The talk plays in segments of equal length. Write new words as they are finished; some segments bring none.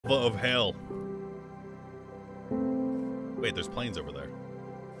Of hell. Wait, there's planes over there.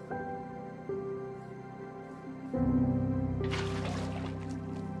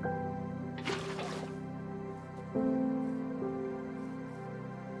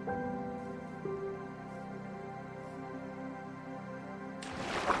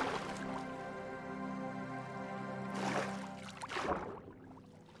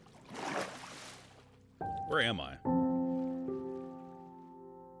 Where am I?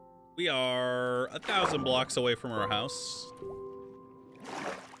 We are 1,000 blocks away from our house.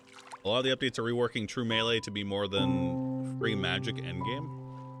 A lot of the updates are reworking True Melee to be more than free magic endgame.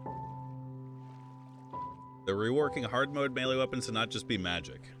 They're reworking hard mode melee weapons to not just be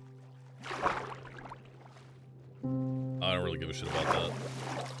magic. I don't really give a shit about that.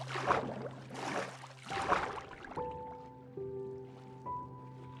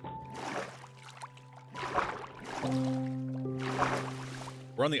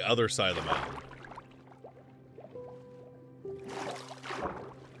 We're on the other side of the mountain.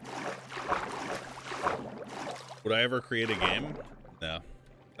 Would I ever create a game? No.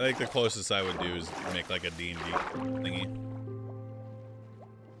 I think the closest I would do is make like a D&D thingy.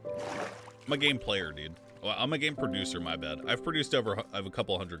 I'm a game player, dude. Well, I'm a game producer, my bad. I've produced I have a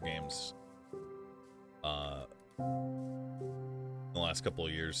couple hundred games. In the last couple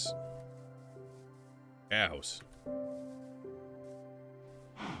of years. House.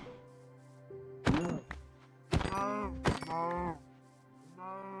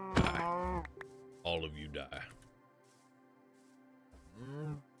 Die. All of you die.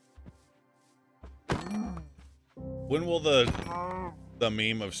 When will the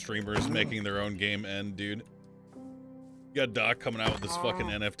meme of streamers making their own game end, dude? You got Doc coming out with this fucking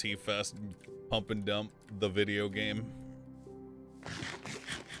NFT fest, pump and dump the video game.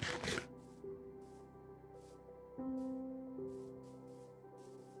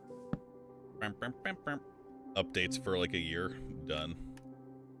 Updates for like a year. Done.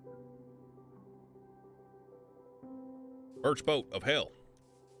 Birch boat of hell.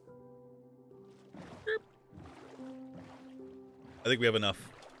 I think we have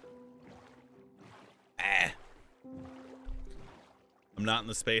enough. Ah. I'm not in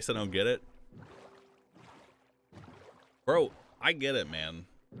the space. I don't get it. Bro, I get it, man.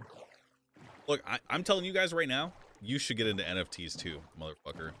 Look, I'm telling you guys right now, you should get into NFTs too,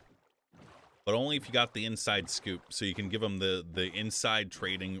 motherfucker. But only if you got the inside scoop, so you can give them the inside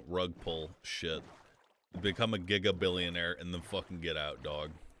trading rug pull shit. Become a giga billionaire and then fucking get out,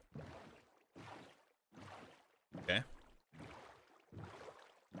 dog. Okay.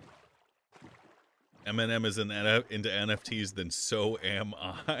 Eminem is into NFTs, then so am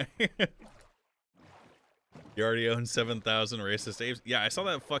I. You already own 7,000 racist apes? Yeah, I saw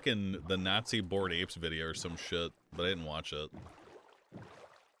that fucking the Nazi Bored Apes video or some shit, but I didn't watch it.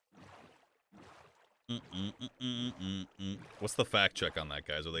 What's the fact check on that,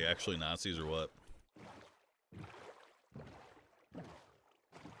 guys? Are they actually Nazis or what?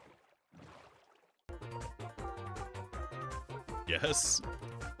 Yes.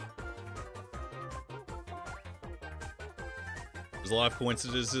 There's a lot of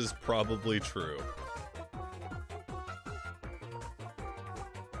coincidences, probably true.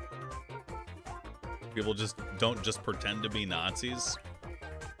 People just don't just pretend to be Nazis.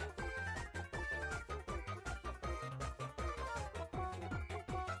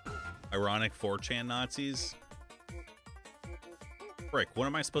 Ironic 4chan Nazis. Frick, what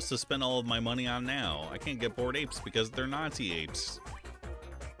am I supposed to spend all of my money on now? I can't get Bored Apes because they're Nazi apes.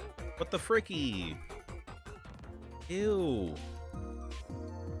 What the fricky? Ew.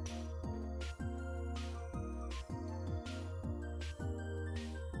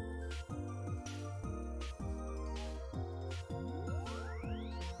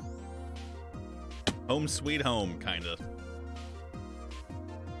 Home sweet home, kinda.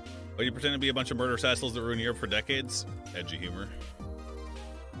 But you pretend to be a bunch of murderous assholes that ruin Europe for decades? Edgy humor.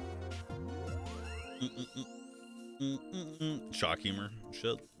 Shock humor.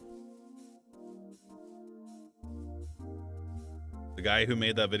 Shit. The guy who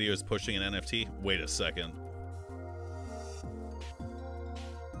made that video is pushing an NFT? Wait a second.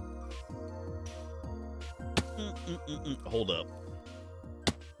 Hold up.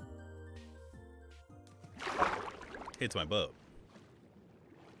 Hey, it's my boat.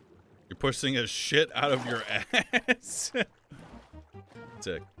 You're pushing a shit out of your ass.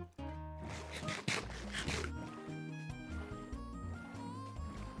 Sick.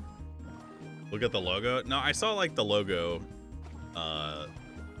 Look at the logo. No, I saw like the logo.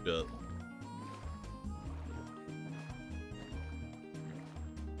 Shit.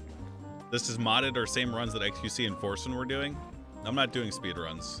 This is modded or same runs that XQC and Forsen were doing. I'm not doing speed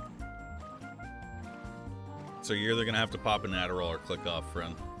runs. So you're either gonna have to pop an Adderall or click off,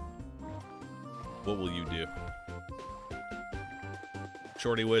 friend. What will you do?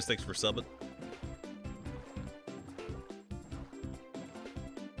 Shorty Wiz, thanks for subbing.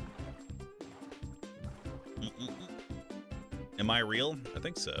 Am I real? I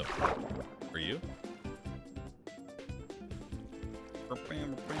think so. Are you?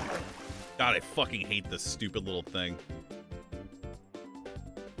 God, I fucking hate this stupid little thing.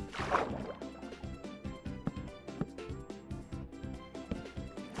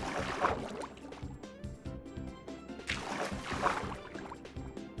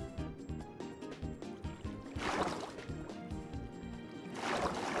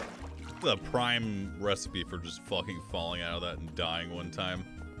 The prime recipe for just fucking falling out of that and dying one time.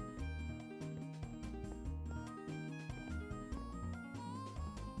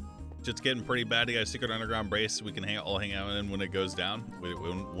 Shit's getting pretty bad. You got a secret underground base we can all hang out in when it goes down.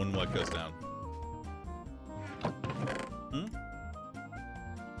 When what goes down? Hmm?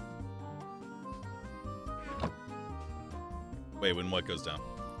 Wait, when what goes down?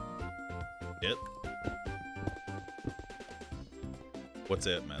 It? What's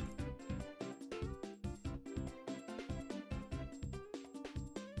it, man?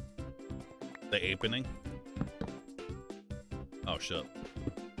 The apening? Oh, shit.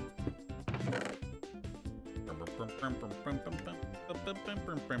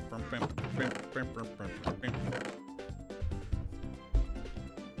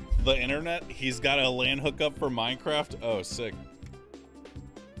 The internet? He's got a LAN hookup for Minecraft? Oh, sick.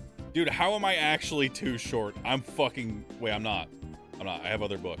 Dude, how am I actually too short? I'm fucking... Wait, I'm not. I'm not. I have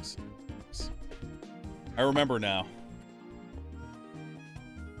other books. I remember now.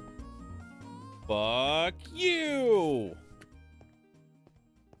 Fuck you!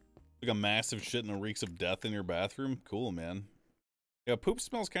 Like a massive shit and a reeks of death in your bathroom? Cool, man. Yeah, poop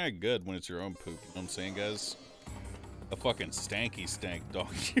smells kind of good when it's your own poop. You know what I'm saying, guys? A fucking stanky stank,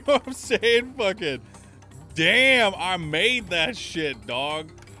 dog. You know what I'm saying? Fucking... Damn, I made that shit,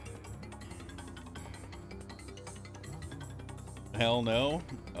 dog. Hell no?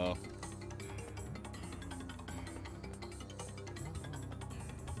 Oh.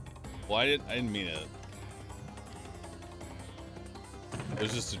 Well, I didn't mean it. It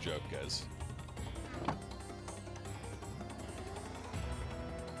was just a joke, guys.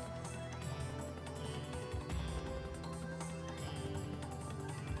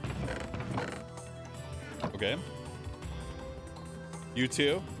 Okay. You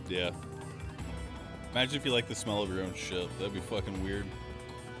too? Yeah. Imagine if you like the smell of your own shit. That'd be fucking weird.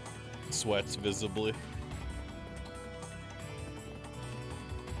 Sweats visibly.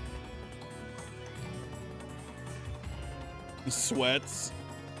 Sweats.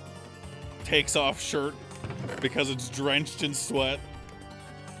 Takes off shirt because it's drenched in sweat.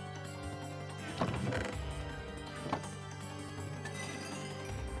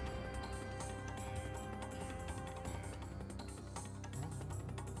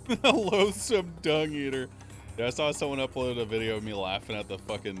 A loathsome dung eater. Yeah, I saw someone upload a video of me laughing at the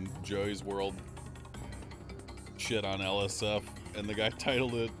fucking Joey's World shit on LSF, and the guy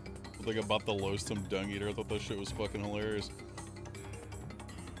titled it like about the loathsome dung eater. I thought that shit was fucking hilarious.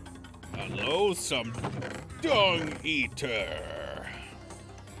 A loathsome dung eater.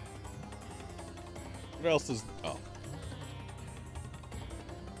 What else is... Oh.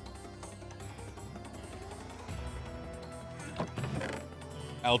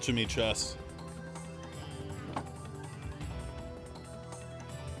 Alchemy chest.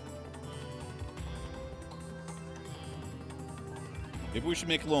 Maybe we should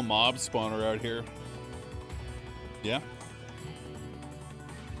make a little mob spawner out here. Yeah?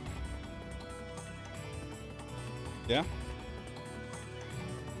 Yeah?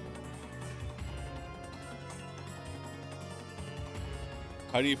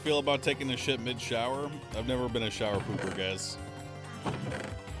 How do you feel about taking a shit mid-shower? I've never been a shower pooper, guys.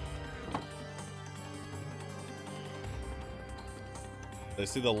 Did I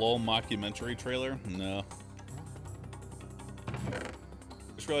see the LOL mockumentary trailer? No.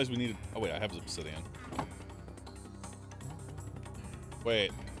 Just realized we needed... Oh wait, I have obsidian.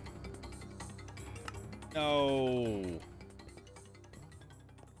 Wait. No.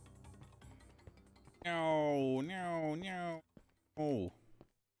 No, no, no. Oh.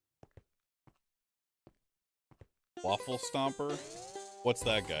 Waffle Stomper? What's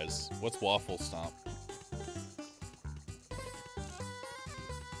that, guys? What's Waffle Stomp?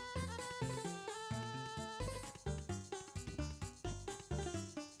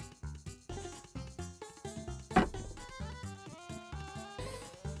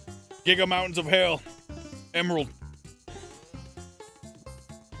 Giga Mountains of Hell. Emerald.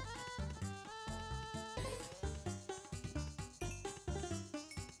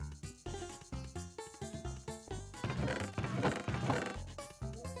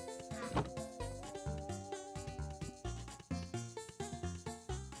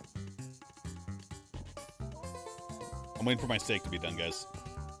 I'm waiting for my steak to be done, guys.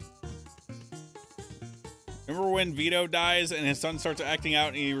 Remember when Vito dies and his son starts acting out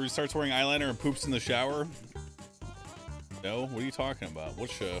and he starts wearing eyeliner and poops in the shower? No? What are you talking about?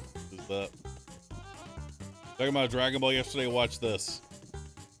 What show is that? Talking about Dragon Ball yesterday, watch this.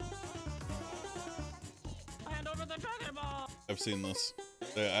 Hand over the Dragon Ball! I've seen this.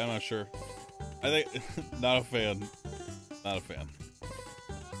 I'm not sure. I think, not a fan. Not a fan.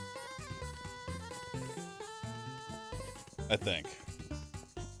 I think.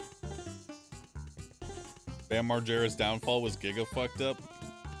 Bam Margera's downfall was Giga fucked up.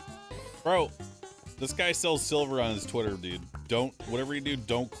 Bro, this guy sells silver on his Twitter, dude. Don't, whatever you do,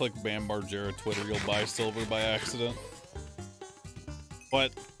 don't click Bam Margera Twitter. You'll buy silver by accident.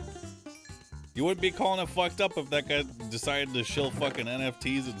 But you wouldn't be calling it fucked up if that guy decided to shill fucking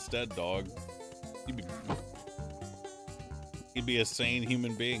NFTs instead, dog. He'd be a sane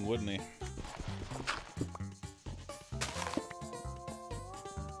human being, wouldn't he?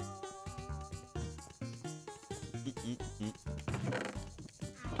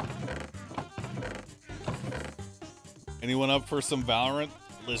 Anyone up for some Valorant?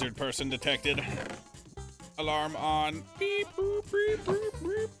 Lizard person detected. Alarm on. Beep, boop, beep, boop,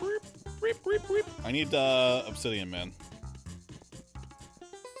 beep, beep, beep, beep, beep. I need obsidian, man.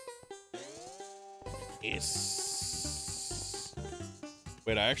 Yes.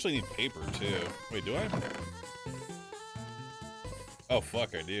 Wait, I actually need paper too. Wait, do I? Oh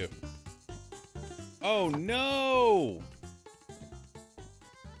fuck, I do. Oh no!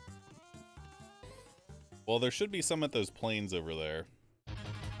 Well, there should be some at those planes over there.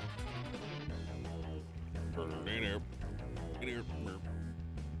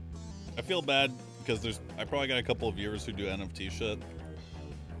 I feel bad because I probably got a couple of viewers who do NFT shit.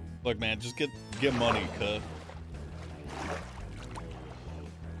 Look, man, just get money, cuh.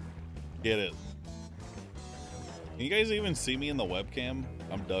 Get it. Can you guys even see me in the webcam?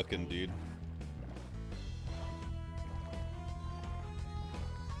 I'm ducking, dude.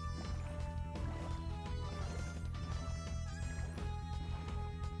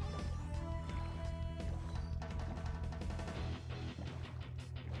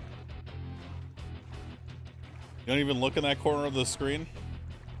 You don't even look in that corner of the screen?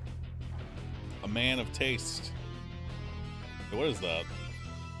 A man of taste. Hey, what is that?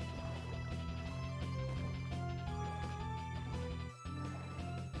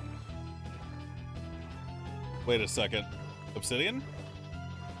 Wait a second. Obsidian?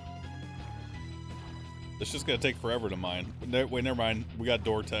 It's just gonna take forever to mine. Wait, never mind. We got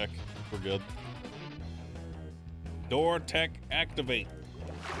door tech. We're good. Door tech activate.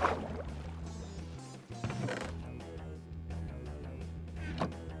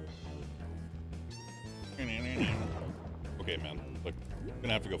 Okay, man. Look, you're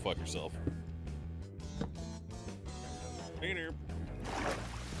gonna have to go fuck yourself. Later.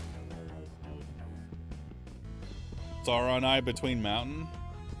 Sauron Eye between mountain.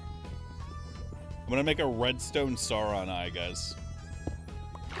 I'm gonna make a redstone Sauron Eye, guys.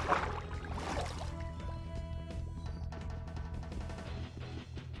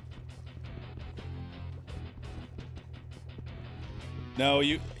 No,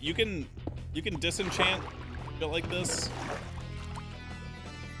 you can disenchant shit like this,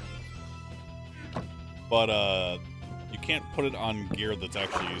 but you can't put it on gear that's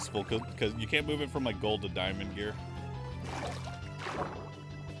actually useful because you can't move it from like gold to diamond gear.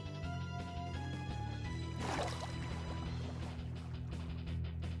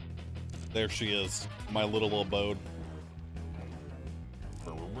 There she is, my little abode.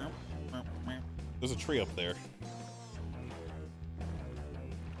 There's a tree up there.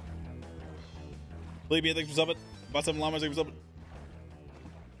 Libya, thanks for subbing. About 7 llamas, thanks for subbing.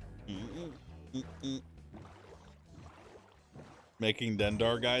 Making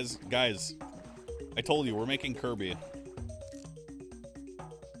Dendar, guys. Guys, I told you, we're making Kirby.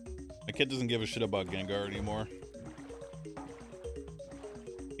 My kid doesn't give a shit about Gengar anymore.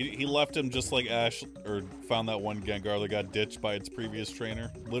 He left him just like Ash, or found that one Gengar that got ditched by its previous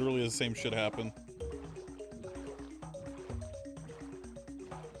trainer. Literally the same shit happened.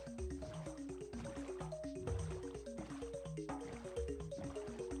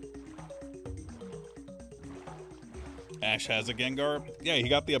 Ash has a Gengar? Yeah, he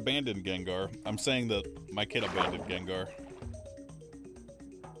got the abandoned Gengar. I'm saying that my kid abandoned Gengar.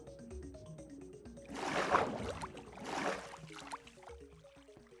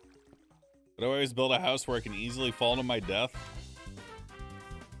 But I always build a house where I can easily fall to my death.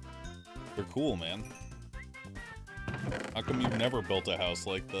 They're cool, man. How come you've never built a house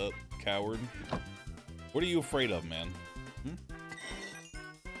like that, coward? What are you afraid of, man? Hmm?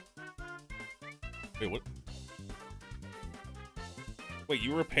 Wait, what? Wait,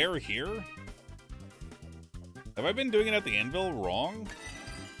 you repair here? Have I been doing it at the anvil wrong?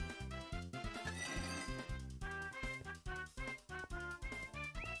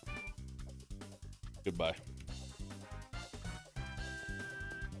 Goodbye.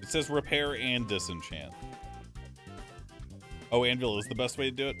 It says repair and disenchant. Oh, anvil is the best way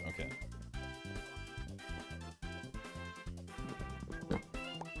to do it? Okay.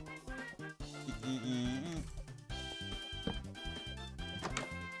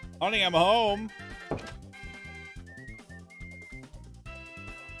 Honey, I'm home.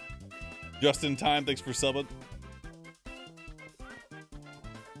 Just in time. Thanks for subbing.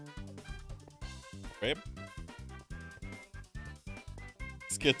 Babe?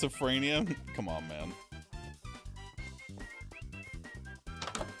 Schizophrenia? Come on, man.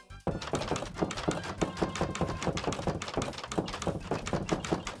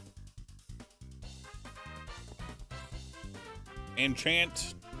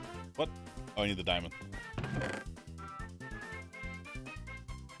 Enchant. What? Oh, I need the diamond.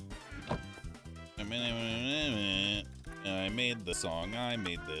 I made the song. I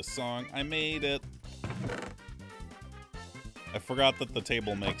made this song. I made it. I forgot that the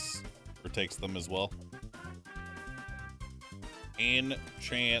table makes or takes them as well.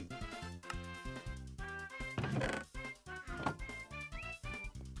 Enchant.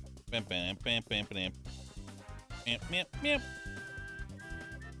 Bam, bam, bam, bam, bam. Meep, meep, meep.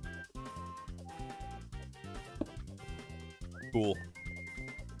 Cool.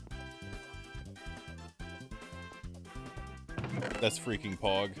 That's freaking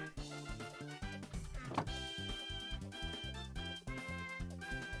pog.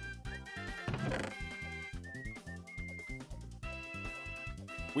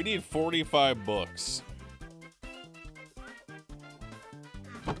 We need 45 books.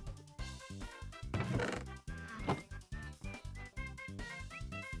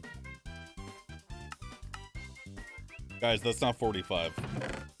 Guys, that's not 45.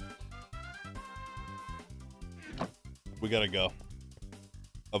 We gotta go.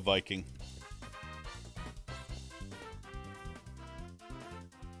 A Viking.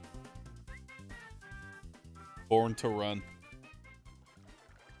 Born to run.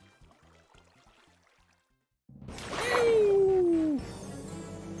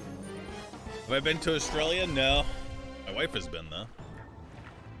 Have I been to Australia? No. My wife has been, though.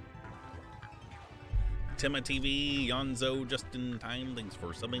 Timma TV, Yonzo, just in time. Thanks for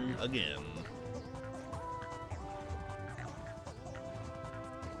subbing again.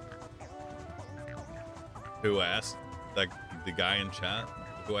 Who asked? Like the guy in chat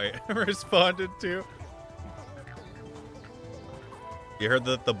who I responded to. You heard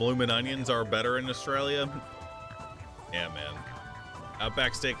that the bloomin' onions are better in Australia? Yeah, man.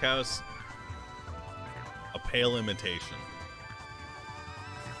 Outback Steakhouse, a pale imitation.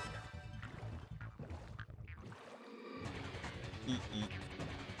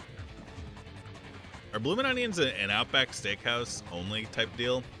 Are bloomin' onions an Outback Steakhouse only type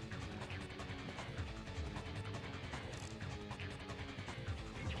deal?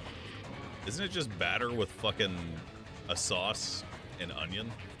 Isn't it just batter with fucking a sauce and onion?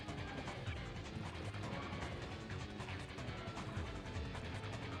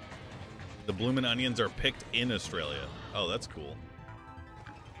 The bloomin' onions are picked in Australia. Oh, that's cool.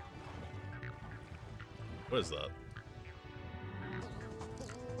 What is that?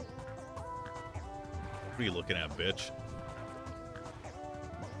 What are you looking at, bitch?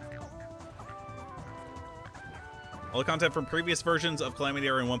 All the content from previous versions of Calamity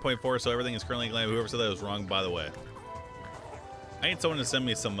are in 1.4, so everything is currently Calamity. Whoever said that was wrong, by the way. I need someone to send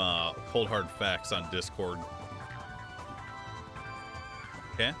me some cold hard facts on Discord.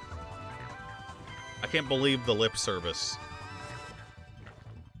 Okay? I can't believe the lip service.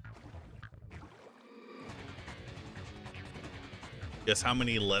 Guess how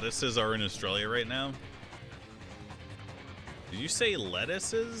many lettuces are in Australia right now? Did you say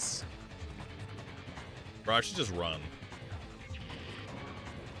lettuces? Bro, I should just run.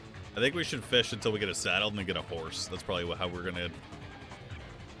 I think we should fish until we get a saddle and then get a horse. That's probably how we're gonna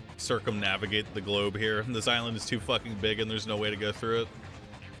circumnavigate the globe here. This island is too fucking big and there's no way to go through it.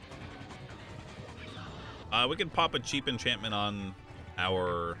 We can pop a cheap enchantment on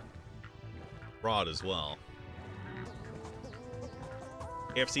our rod as well.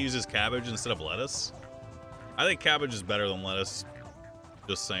 KFC uses cabbage instead of lettuce. I think cabbage is better than lettuce.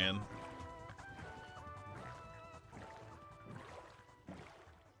 Just saying.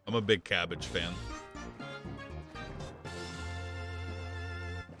 I'm a big cabbage fan.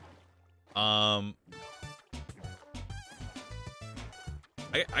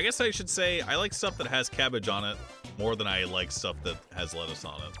 I guess I should say I like stuff that has cabbage on it more than I like stuff that has lettuce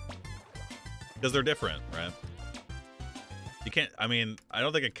on it. Because they're different, right? You can't, I mean, I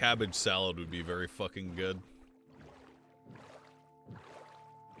don't think a cabbage salad would be very fucking good.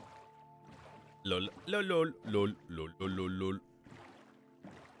 Lol, lol, lol, lol, lol, lol, lol.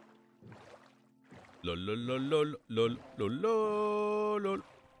 Lol, lol, lol, lol, lol, lol, lol, lol.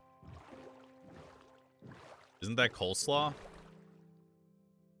 Isn't that coleslaw?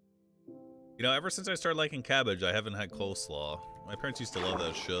 You know, ever since I started liking cabbage, I haven't had coleslaw. My parents used to love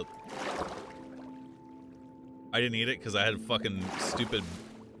that shit. I didn't eat it because I had fucking stupid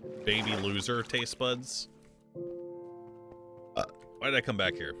baby loser taste buds. Why did I come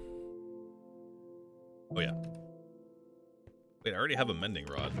back here? Oh, yeah. Wait, I already have a mending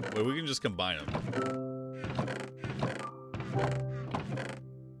rod. Wait, we can just combine them.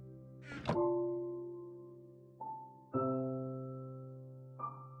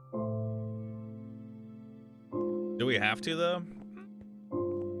 Do we have to, though?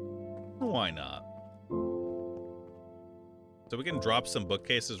 Why not? So we can drop some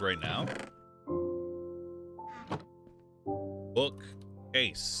bookcases right now.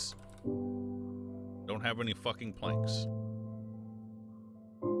 Bookcase. Don't have any fucking planks.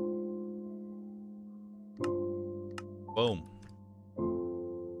 Boom.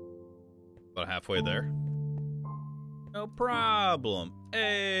 About halfway there. No problem.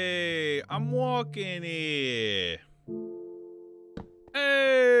 Hey, I'm walking here.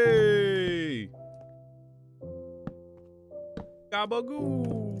 Hey!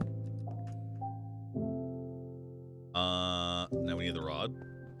 Gabagoo! Now we need the rod.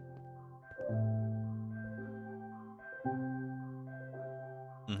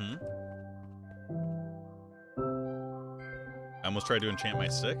 Mm-hmm. I almost tried to enchant my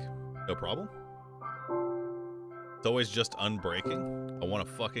stick. No problem. It's always just unbreaking. I want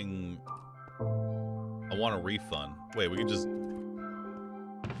a refund. Wait, we can just...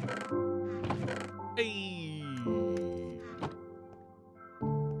 Hey!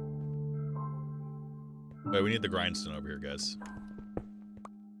 Wait, we need the grindstone over here, guys.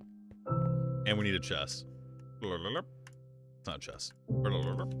 And we need a chest. It's not a chest.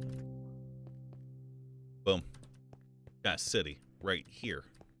 Boom. Got a city right here.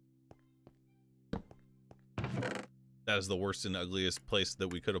 That is the worst and ugliest place that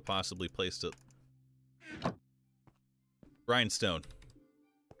we could have possibly placed it. Grindstone.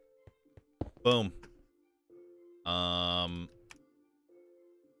 Boom.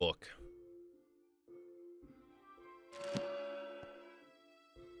 Book.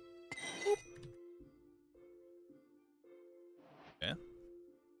 Okay.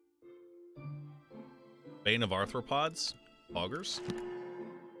 Bane of arthropods? Augers?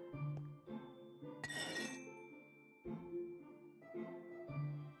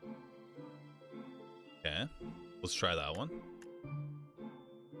 Okay. Let's try that one.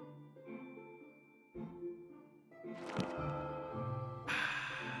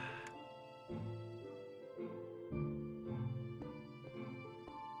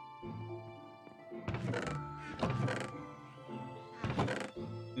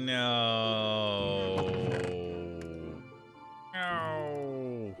 No.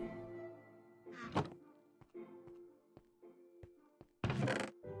 No.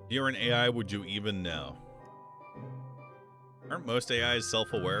 If you're an AI, would you even know? Aren't most AIs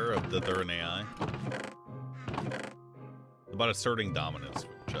self-aware of that they're an AI? It's about asserting dominance for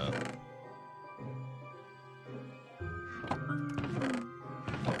the chat.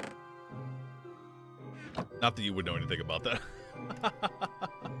 Not that you would know anything about that.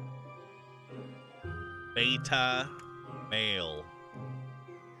 Beta male.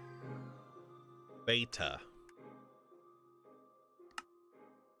 Beta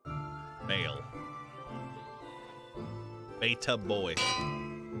male. Beta boy.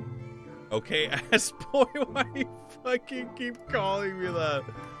 Okay, ass boy, why you fucking keep calling me that?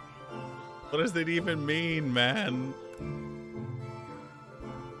 What does that even mean, man?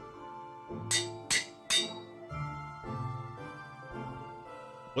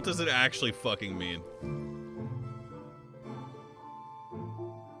 What does it actually fucking mean?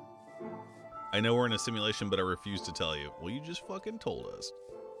 I know we're in a simulation, but I refuse to tell you. Well, you just fucking told us.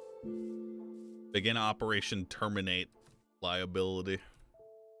 Begin Operation Terminate Liability.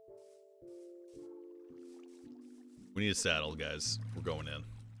 We need a saddle, guys. We're going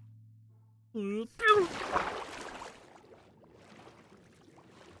in.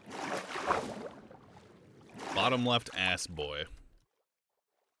 Bottom left ass boy.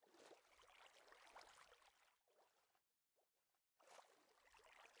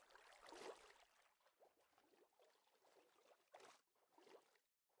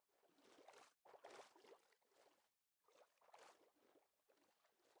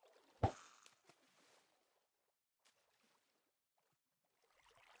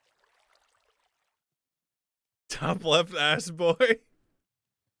 Top left ass boy.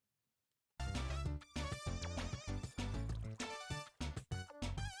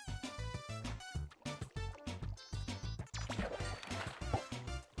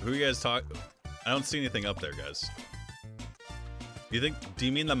 Who you guys talk? I don't see anything up there, guys. Do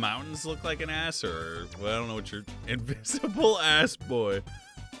you mean the mountains look like an ass, or well, I don't know what you're invisible ass boy.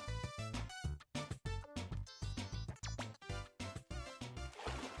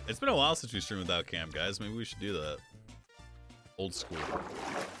 It's been a while since we streamed without cam, guys. Maybe we should do that. Old school.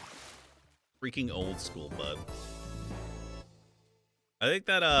 Freaking old school, bud. I think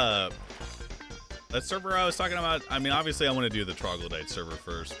that that server I was talking about, I mean, obviously I want to do the troglodyte server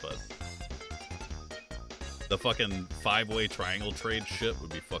first, but the fucking 5-way triangle trade shit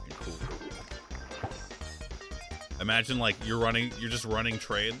would be fucking cool. Imagine like you're just running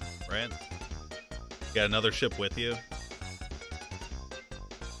trade, right? You got another ship with you.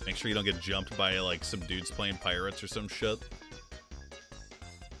 Make sure you don't get jumped by like some dudes playing pirates or some shit.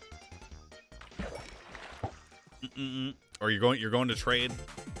 Or you're going to trade.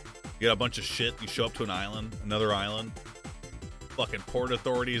 You got a bunch of shit. You show up to an island, another island. Fucking port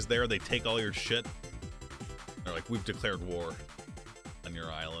authorities there. They take all your shit. They're like, we've declared war on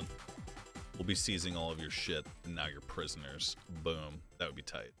your island. We'll be seizing all of your shit, and now you're prisoners. Boom. That would be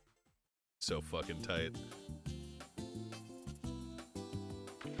tight. So fucking tight.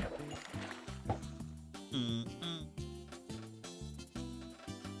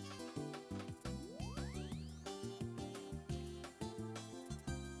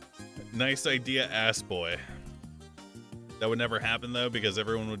 Nice idea, ass boy. That would never happen though, because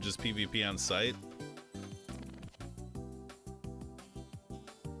everyone would just PvP on site.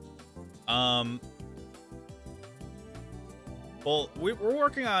 Well, we're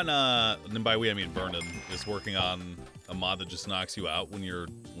working on and by we I mean Vernon is working on a mod that just knocks you out when you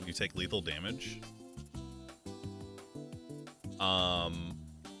take lethal damage.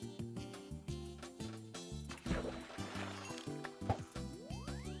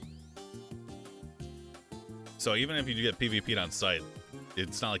 So even if you do get PvP'd on site,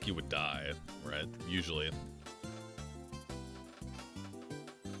 it's not like you would die, right? Usually.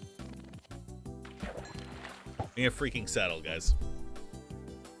 Need a freaking saddle, guys.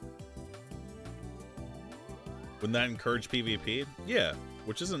 Wouldn't that encourage PvP? Yeah,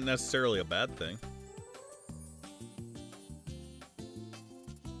 which isn't necessarily a bad thing.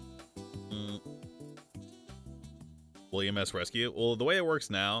 Will EMS rescue? Well, the way it works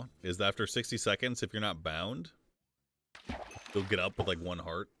now is that after 60 seconds, if you're not bound, you'll get up with like 1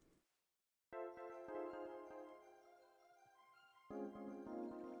 heart.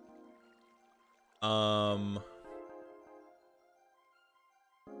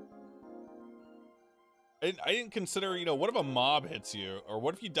 I didn't consider, you know, what if a mob hits you? Or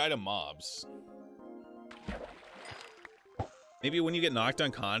what if you die to mobs? Maybe when you get knocked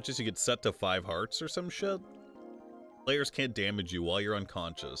unconscious, you get set to 5 hearts or some shit? Players can't damage you while you're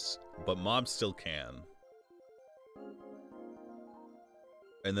unconscious, but mobs still can.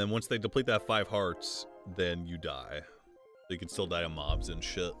 And then once they deplete that 5 hearts, then you die. So you can still die to mobs and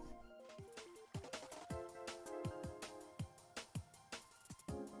shit.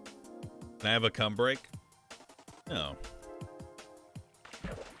 Can I have a cum break? No.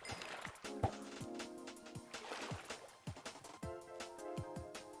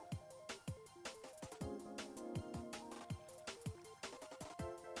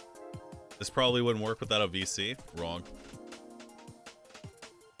 This probably wouldn't work without a VC. Wrong.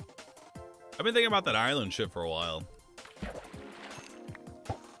 I've been thinking about that island shit for a while.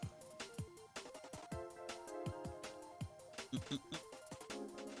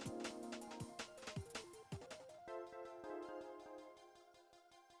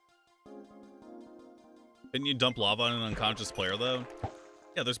 Didn't you dump lava on an unconscious player, though?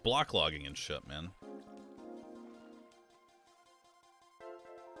 Yeah, there's block logging and shit, man.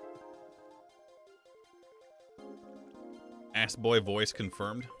 Ass boy voice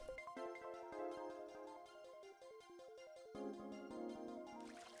confirmed.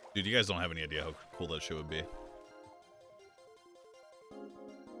 Dude, you guys don't have any idea how cool that shit would be.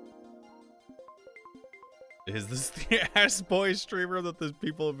 Is this the ass boy streamer that the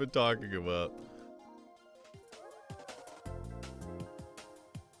people have been talking about?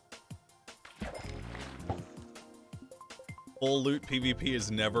 Full loot PvP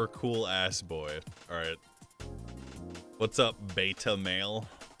is never cool ass boy. Alright. What's up, beta male?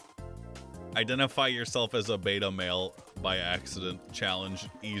 Identify yourself as a beta male by accident. Challenge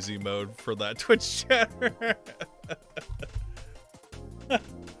easy mode for that Twitch chatter.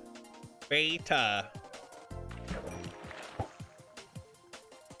 Beta.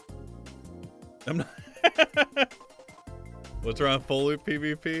 I'm not What's wrong, full loop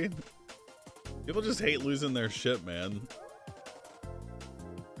PvP? People just hate losing their shit, man.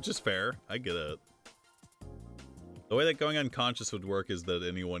 Which is fair. I get it. The way that going unconscious would work is that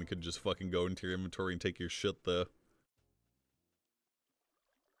anyone could just fucking go into your inventory and take your shit, though.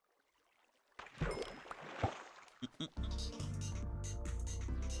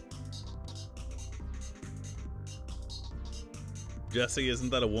 Jesse, isn't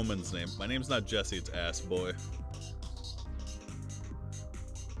that a woman's name? My name's not Jesse, it's Ass Boy.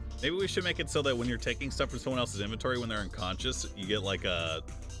 Maybe we should make it so that when you're taking stuff from someone else's inventory when they're unconscious, you get like a...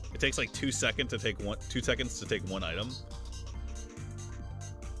 It takes like 2 seconds to take 2 seconds to take one item.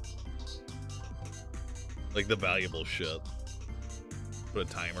 Like the valuable shit. Put a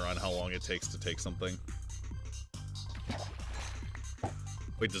timer on how long it takes to take something.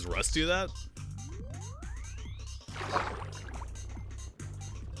 Wait, does Rust do that?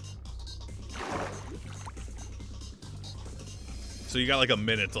 So you got like a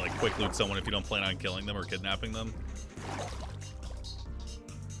minute to like quick loot someone if you don't plan on killing them or kidnapping them?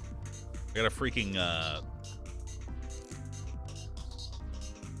 I got a freaking,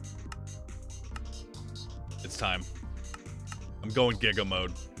 It's time. I'm going Giga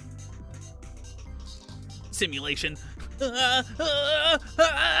mode. Simulation.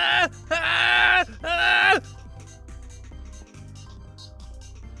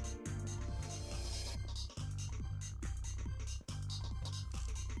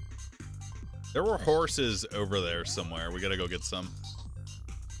 There were horses over there somewhere. We gotta go get some.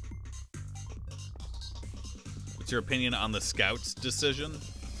 What's your opinion on the Scouts decision?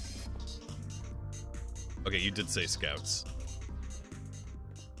 Okay, you did say Scouts.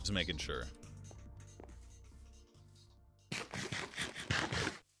 Just making sure.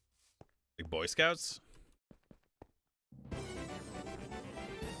 Like Boy Scouts?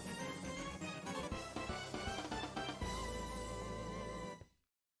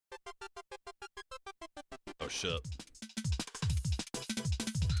 Oh shit.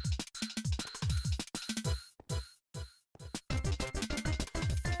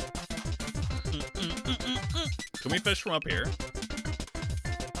 Can we fish from up here?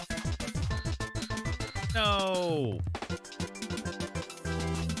 No.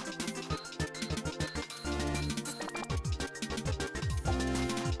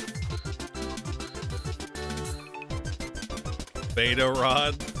 Beta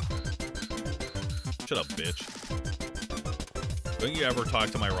rod. Shut up, bitch. Don't you ever talk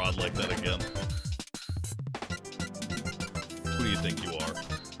to my rod like that again. Who do you think you are?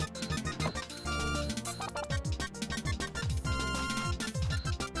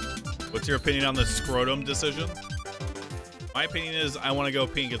 What's your opinion on the scrotum decision? My opinion is I want to go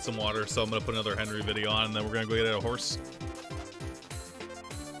pee and get some water, so I'm going to put another Henry video on, and then we're going to go get a horse.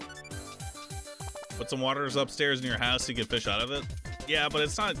 Put some waters upstairs in your house so you can fish out of it? Yeah, but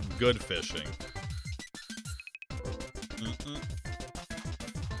it's not good fishing.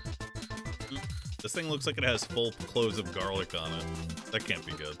 This thing looks like it has full cloves of garlic on it. That can't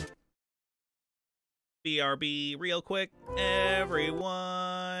be good. BRB real quick,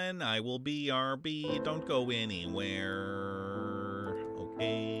 everyone. I will BRB. Don't go anywhere.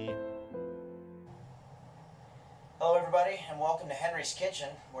 Okay. Hello everybody, and welcome to Henry's Kitchen,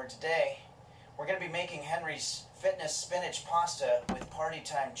 where today we're going to be making Henry's fitness spinach pasta with party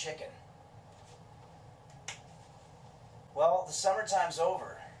time chicken. Well, the summertime's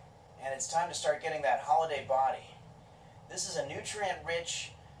over, and it's time to start getting that holiday body. This is a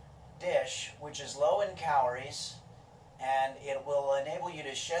nutrient-rich dish which is low in calories, and it will enable you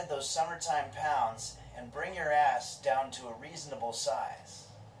to shed those summertime pounds and bring your ass down to a reasonable size.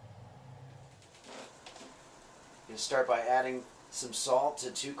 You start by adding some salt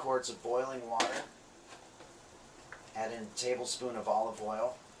to 2 quarts of boiling water. Add in a tablespoon of olive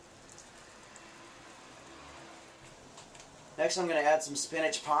oil. Next I'm going to add some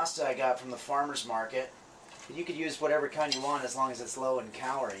spinach pasta I got from the farmer's market. You could use whatever kind you want as long as it's low in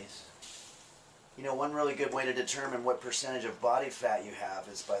calories. You know, one really good way to determine what percentage of body fat you have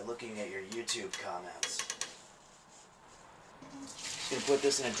is by looking at your YouTube comments. Just going to put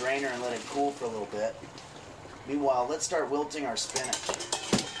this in a drainer and let it cool for a little bit. Meanwhile, let's start wilting our spinach.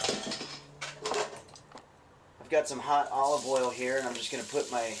 I've got some hot olive oil here, and I'm just going to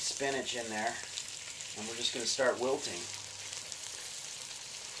put my spinach in there, and we're just going to start wilting.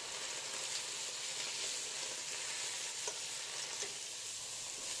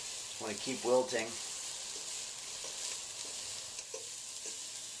 Just want to keep wilting.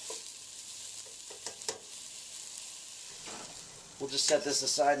 We'll just set this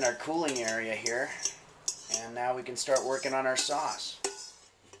aside in our cooling area here. And now we can start working on our sauce.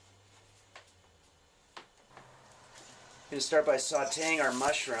 Going to start by sauteing our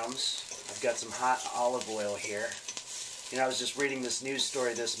mushrooms. I've got some hot olive oil here. You know, I was just reading this news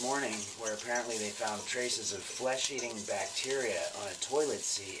story this morning where apparently they found traces of flesh-eating bacteria on a toilet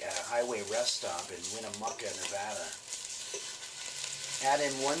seat at a highway rest stop in Winnemucca, Nevada. Add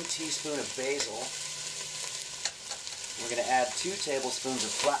in 1 teaspoon of basil. We're going to add 2 tablespoons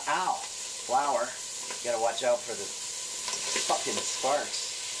of flour. You got to watch out for the fucking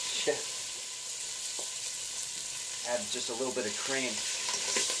sparks. Shit. Add just a little bit of cream.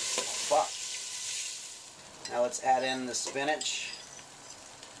 Oh, fuck. Now let's add in the spinach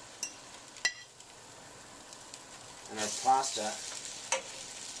and our pasta.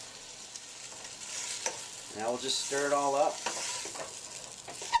 Now we'll just stir it all up.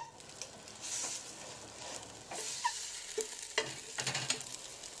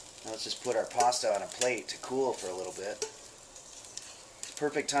 Now let's just put our pasta on a plate to cool for a little bit. It's a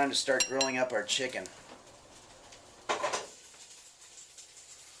perfect time to start grilling up our chicken.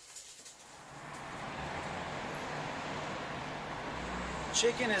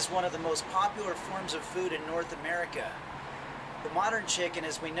 Chicken is one of the most popular forms of food in North America. The modern chicken,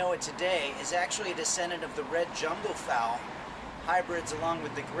 as we know it today, is actually a descendant of the red jungle fowl. Hybrids along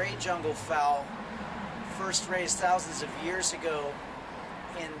with the gray jungle fowl, first raised thousands of years ago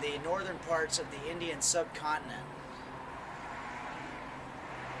in the northern parts of the Indian subcontinent.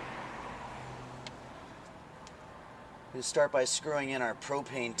 We'll start by screwing in our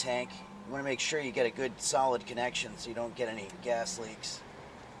propane tank. You want to make sure you get a good solid connection so you don't get any gas leaks.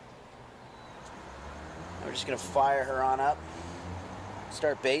 We're just going to fire her on up.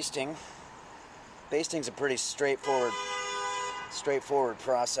 Start basting. Basting's a pretty straightforward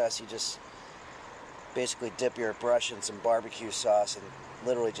process. You just basically dip your brush in some barbecue sauce and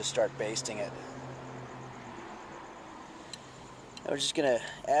literally just start basting it. Now we're just going to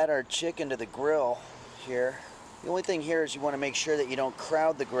add our chicken to the grill here. The only thing here is you want to make sure that you don't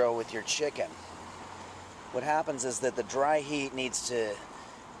crowd the grill with your chicken. What happens is that the dry heat needs to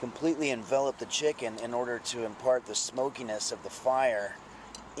completely envelop the chicken in order to impart the smokiness of the fire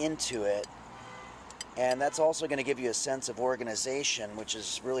into it. And that's also going to give you a sense of organization, which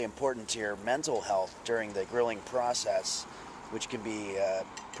is really important to your mental health during the grilling process, which can be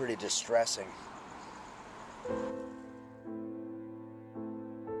pretty distressing.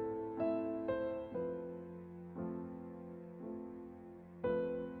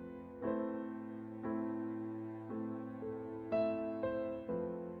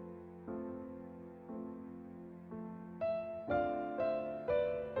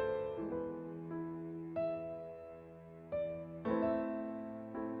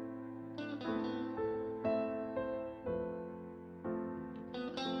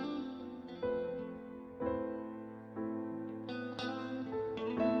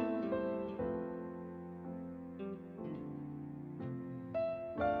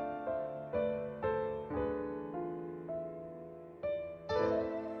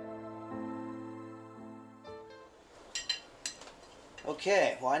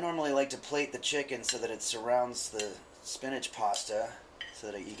 Okay, well I normally like to plate the chicken so that it surrounds the spinach pasta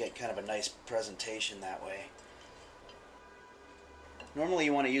so that you get kind of a nice presentation that way. Normally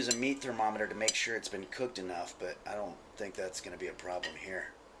you want to use a meat thermometer to make sure it's been cooked enough, but I don't think that's going to be a problem here.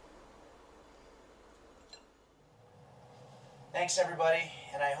 Thanks everybody,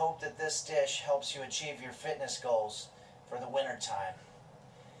 and I hope that this dish helps you achieve your fitness goals for the winter time.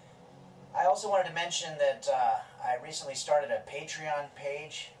 I also wanted to mention that I recently started a Patreon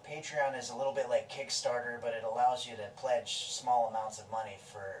page. Patreon is a little bit like Kickstarter, but it allows you to pledge small amounts of money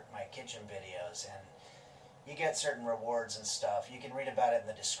for my kitchen videos, and you get certain rewards and stuff. You can read about it in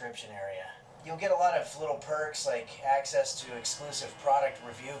the description area. You'll get a lot of little perks like access to exclusive product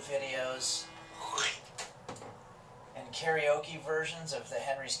review videos and karaoke versions of the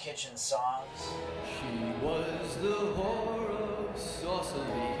Henry's Kitchen songs. She was the whore of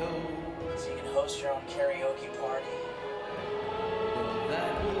Sausalito. So you can host your own karaoke party.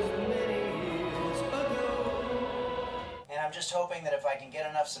 That was many years ago. And I'm just hoping that if I can get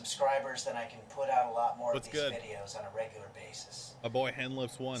enough subscribers, then I can put out a lot more What's of these good? videos on a regular basis. My boy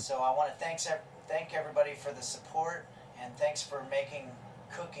Henlips won. So I want to thank everybody for the support, and thanks for making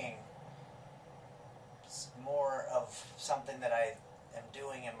cooking more of something that I am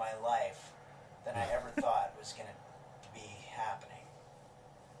doing in my life than I ever thought was going to be happening.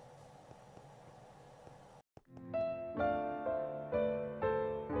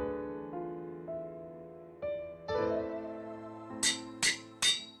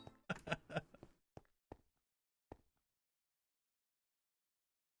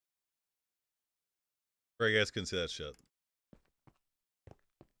 Sorry, you guys couldn't see that shit.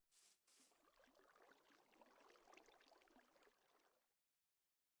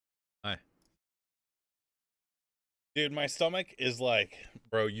 Dude, my stomach is like,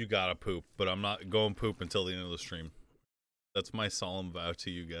 bro, you gotta poop, but I'm not going poop until the end of the stream. That's my solemn vow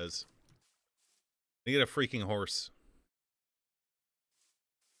to you guys. I get a freaking horse.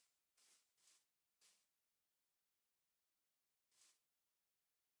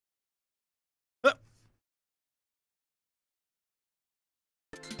 Ah.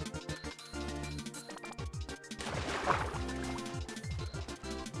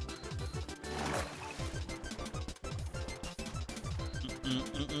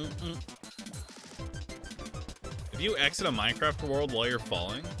 If you exit a Minecraft world while you're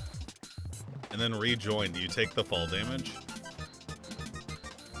falling and then rejoin, do you take the fall damage?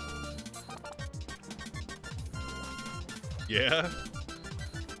 Yeah?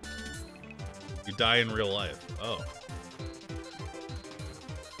 You die in real life. Oh.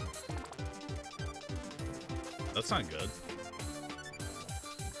 That's not good.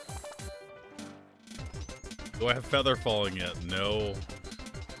 Do I have feather falling yet? No.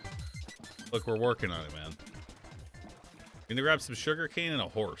 Look, we're working on it, man. I'm gonna grab some sugar cane and a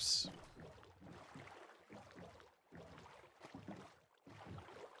horse.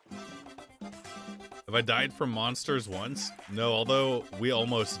 Have I died from monsters once? No, although we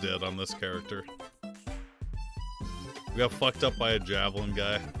almost did on this character. We got fucked up by a javelin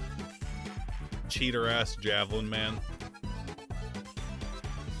guy. Cheater-ass javelin man.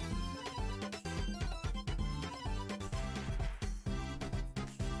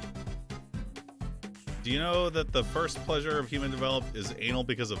 Do you know that the first pleasure of human development is anal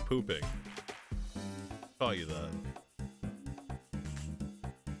because of pooping? Taught you that.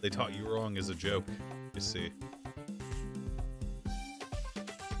 They taught you wrong as a joke, you see.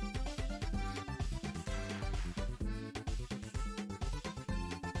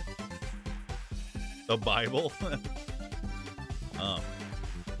 The Bible? Oh.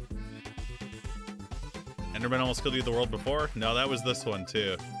 Enderman almost killed you the world before? No, that was this one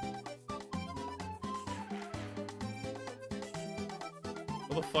too.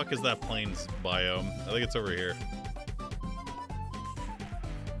 What the fuck is that plains biome? I think it's over here.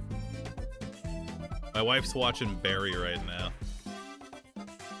 My wife's watching Barry right now.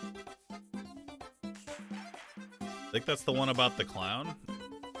 I think that's the one about the clown.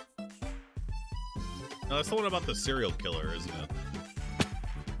 No, that's the one about the serial killer, isn't it?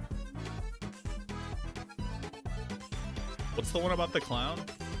 What's the one about the clown?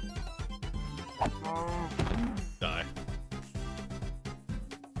 Die.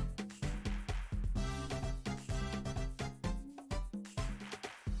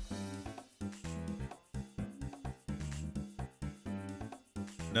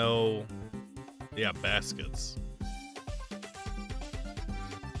 No. Yeah, baskets.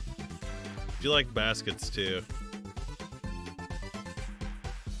 Do you like baskets too?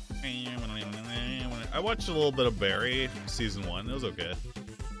 I watched a little bit of Barry season 1. It was okay.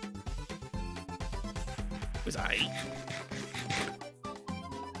 It was aight.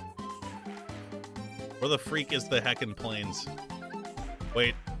 Where the freak is the heckin' plains?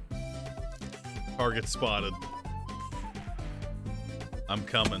 Wait. Target spotted. I'm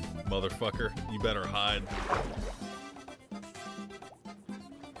coming, motherfucker. You better hide.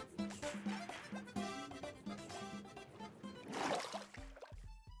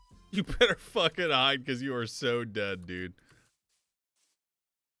 You better fucking hide because you are so dead, dude.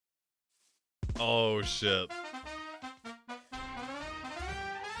 Oh, shit.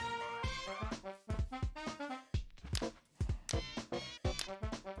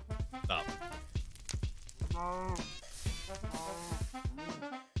 Stop.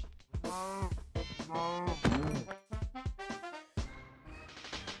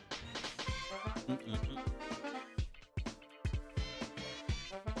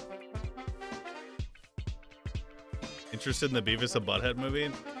 Interested in the Beavis and Butthead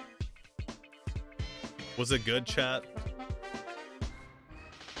movie? Was it good, chat?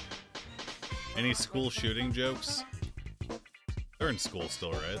 Any school shooting jokes? They're in school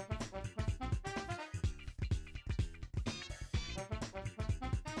still, right?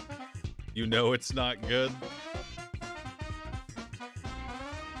 You know it's not good?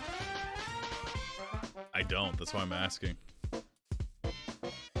 I don't, that's why I'm asking.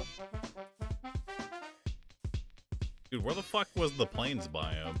 Dude, where the fuck was the plains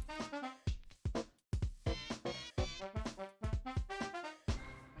biome?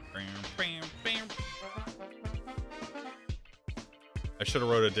 I should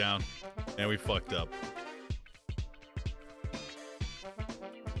have wrote it down, and we fucked up.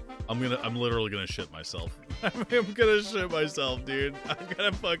 I'm literally gonna shit myself. I'm gonna shit myself, dude. I'm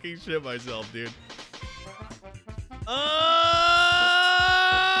gonna fucking shit myself, dude. Oh!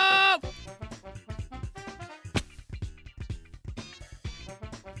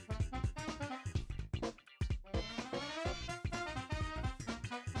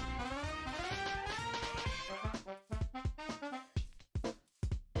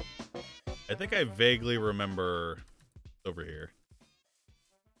 I think I vaguely remember over here.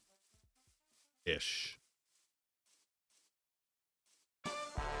 Ish.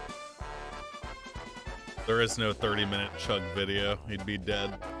 There is no 30-minute Chug video. He'd be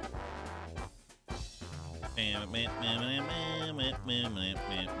dead.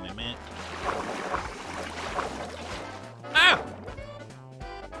 Ah!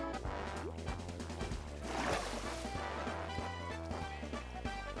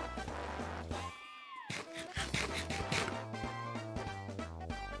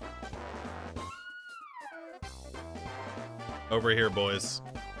 Over here, boys.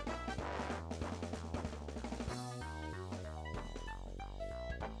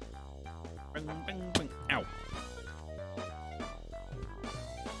 Bing, bing, bing. Ow.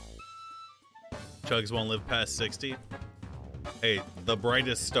 Chugs won't live past 60. Hey, the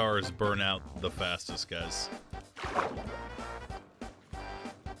brightest stars burn out the fastest, guys.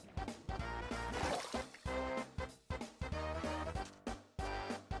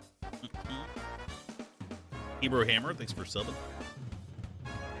 Hebrew Hammer, thanks for subbing.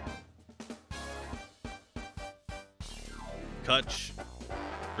 Kutch,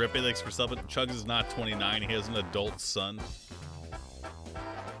 Drippy, thanks for subbing. Chugs is not 29, he has an adult son.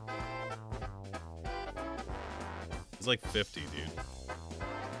 He's like 50, dude.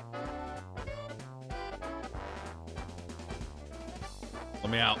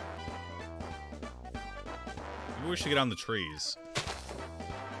 Let me out. Maybe we should get on the trees.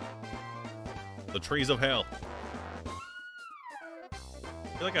 The trees of hell.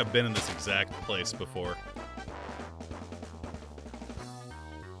 I feel like I've been in this exact place before.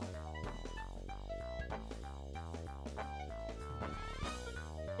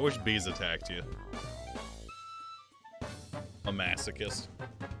 I wish bees attacked you. A masochist.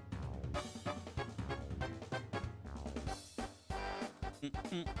 I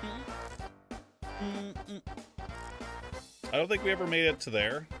don't think we ever made it to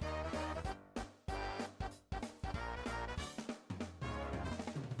there.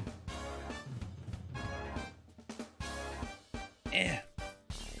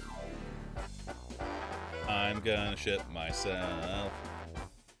 I'm gonna shit myself.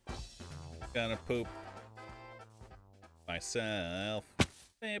 Gonna poop myself.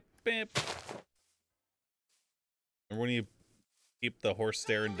 Beep, beep. Remember when you keep the horse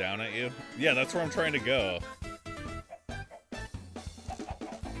staring down at you? Yeah, that's where I'm trying to go.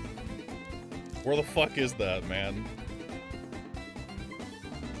 Where the fuck is that, man?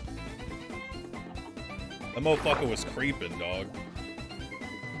 That motherfucker was creeping, dog.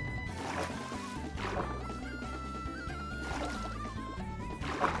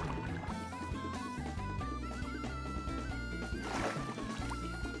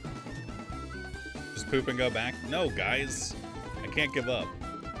 Just poop and go back? No, guys. I can't give up.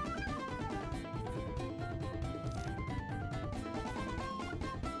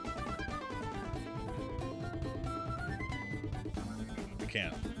 I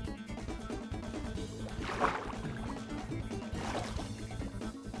can't.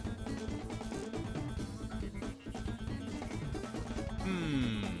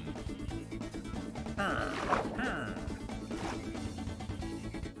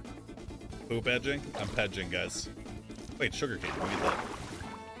 Poop edging? I'm pedging, guys. Wait, sugarcane. Let me get that.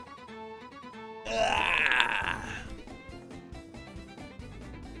 Ah!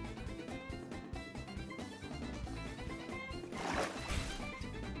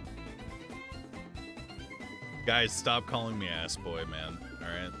 Guys, stop calling me ass boy, man.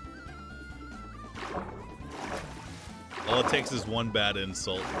 Alright? All it takes is one bad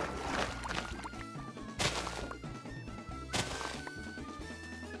insult.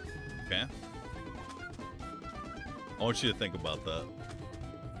 Okay? I want you to think about that.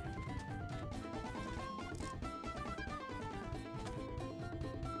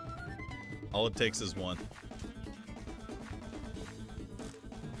 All it takes is one.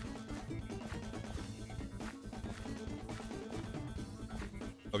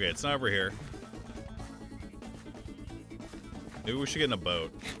 Okay, it's not over here. Maybe we should get in a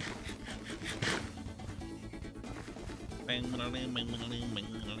boat.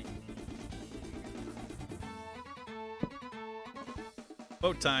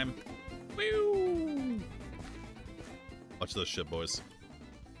 Boat time. Woo! Watch this shit, boys.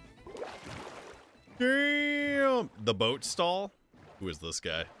 Damn! The boat stall? Who is this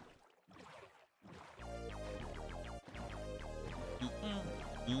guy?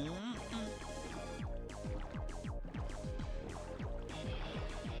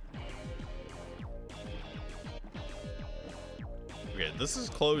 Okay, this is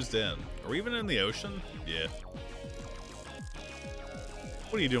closed in. Are we even in the ocean? Yeah.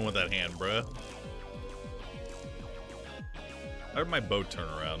 What are you doing with that hand, bruh? How did my boat turn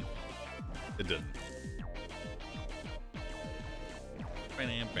around? It didn't.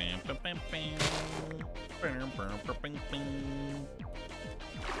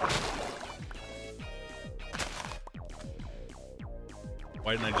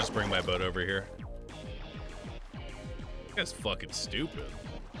 Why didn't I just bring my boat over here? This guy's fucking stupid.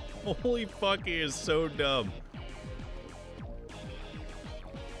 Holy fuck, he is so dumb.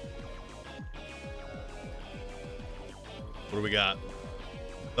 What do we got?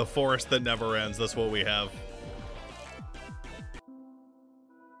 The forest that never ends. That's what we have.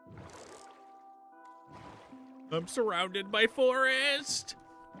 I'm surrounded by forest.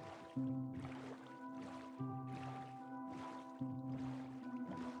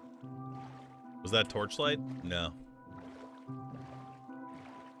 Was that torchlight? No.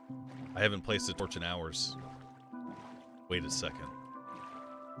 I haven't placed a torch in hours. Wait a second.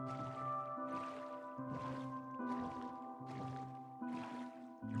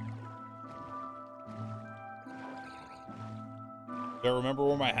 Do I remember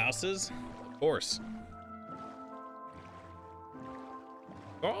where my house is? Of course.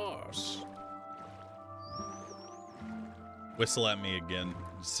 Gosh. Whistle at me again,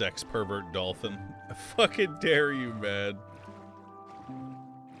 sex pervert dolphin. I fucking dare you, man.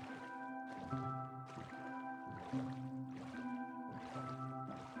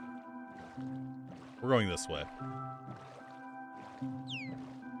 We're going this way.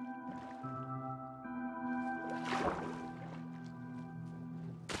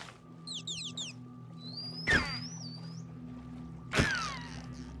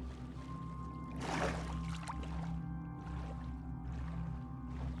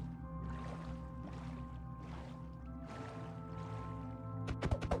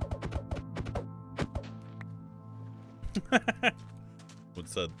 Would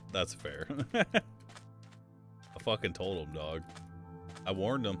said that's fair. I fucking told him, dog. I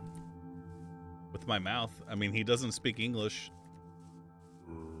warned him with my mouth. I mean, he doesn't speak English.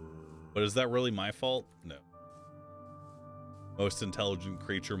 But is that really my fault? No. Most intelligent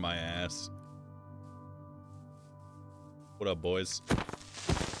creature, my ass. What up, boys?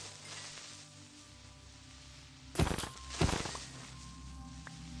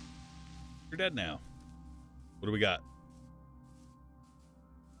 You're dead now. What do we got?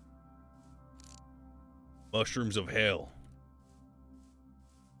 Mushrooms of hell.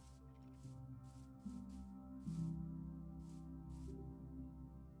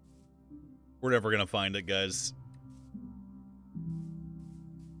 We're never gonna find it, guys.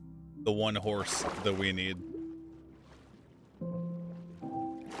 The one horse that we need.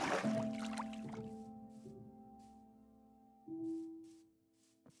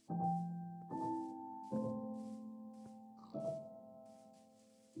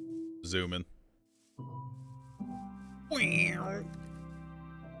 Zoom in.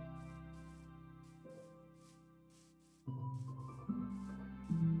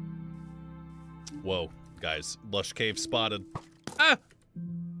 Whoa, guys. Lush cave spotted. Ah!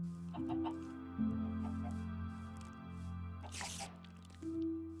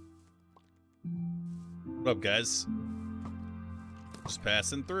 What up, guys? Just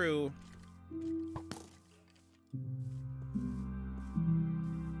passing through.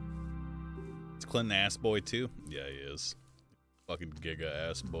 Is Clinton ass boy too? Yeah, he is. Fucking giga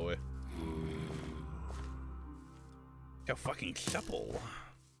ass boy. How fucking supple.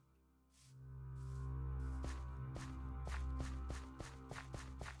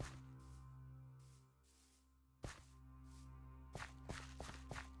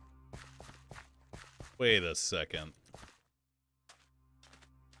 Wait a second.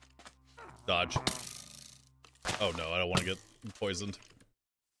 Dodge. Oh no, I don't want to get poisoned.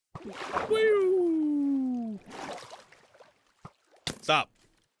 Woo! Stop.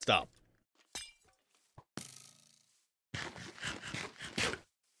 Stop.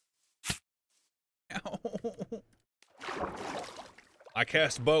 Ow. I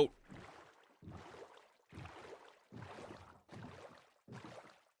cast boat.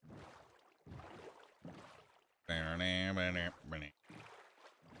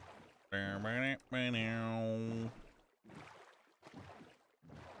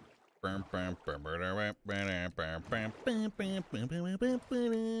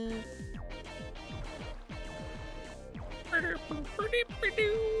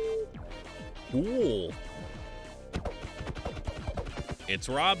 Cool. It's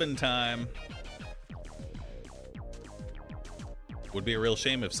Robin time. Would be a real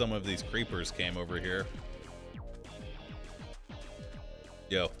shame if some of these creepers came over here.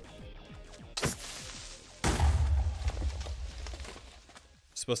 Yo.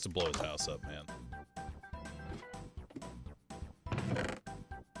 supposed to blow his house up, man.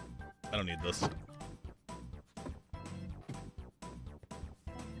 I don't need this.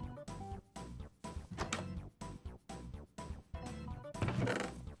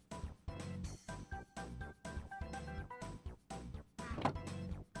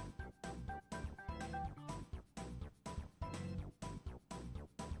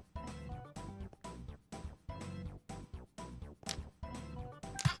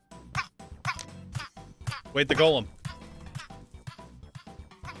 Wait, the golem.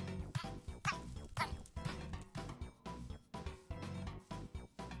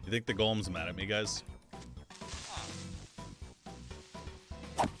 You think the golem's mad at me, guys?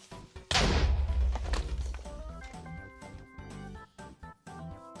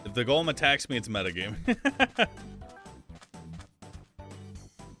 If the golem attacks me, it's metagame.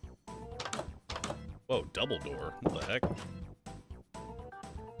 Whoa, double door. What the heck?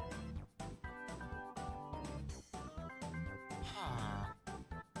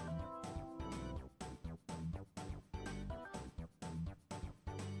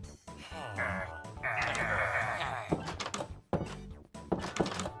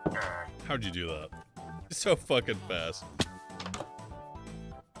 How'd you do that? So fucking fast.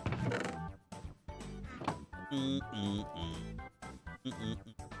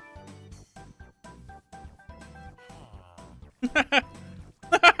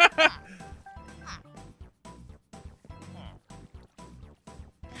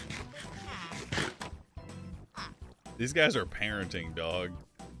 These guys are parenting, dog.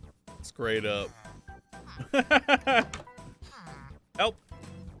 Straight up. Help.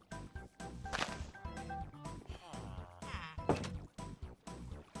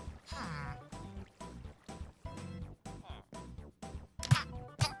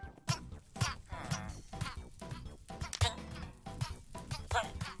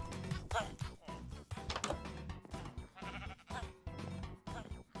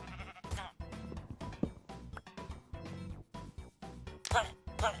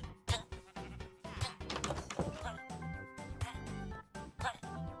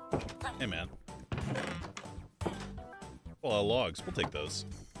 Hey, man. Well, logs. We'll take those.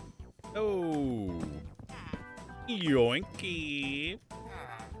 Oh. Yoinky.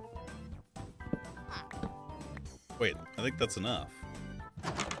 Wait, I think that's enough.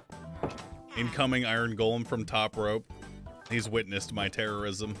 Incoming iron golem from top rope. He's witnessed my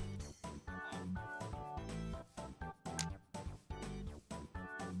terrorism.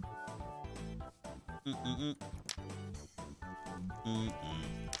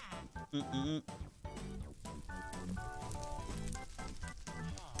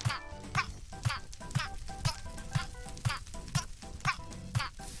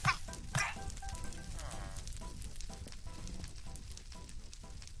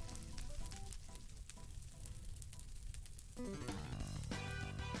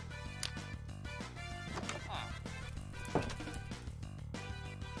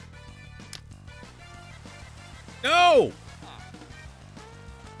 No!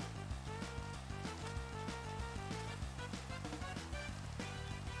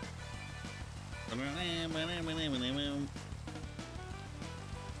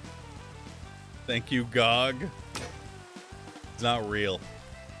 Thank you, GOG. It's not real.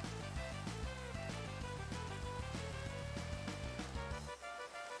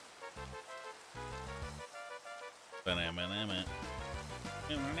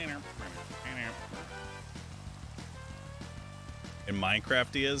 In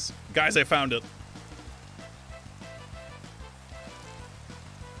Minecraft he is? Guys, I found it.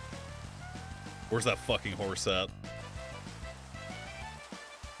 Where's that fucking horse at?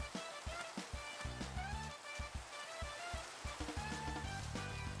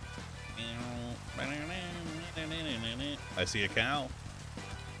 I see a cow.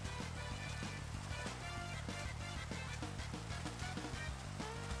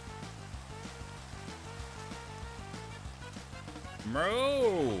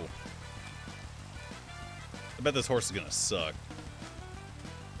 Bro! I bet this horse is gonna suck.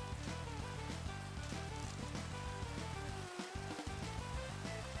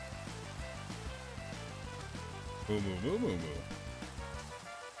 Moo moo moo moo moo.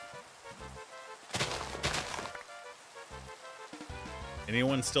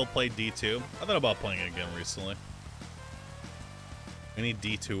 Anyone still play D2? I thought about playing it again recently. Any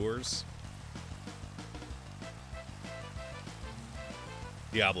D2ers?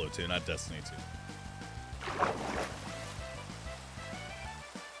 Diablo 2, not Destiny 2.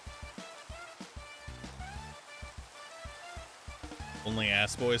 Only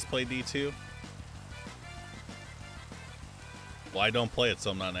ass boys play D2? Well, I don't play it,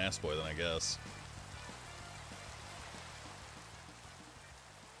 so I'm not an ass boy then, I guess.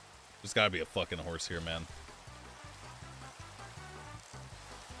 There's gotta be a fucking horse here, man.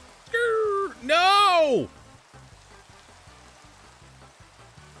 No!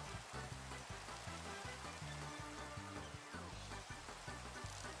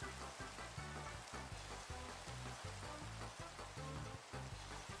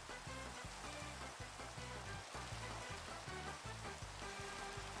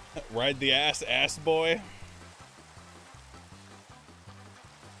 Ride the ass boy.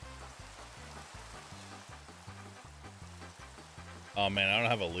 Oh man, I don't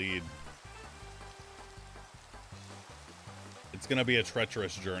have a lead. It's gonna be a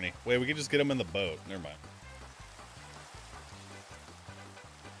treacherous journey. Wait, we can just get him in the boat. Never mind.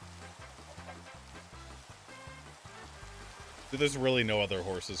 Dude, there's really no other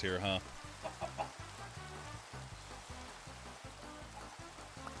horses here, huh?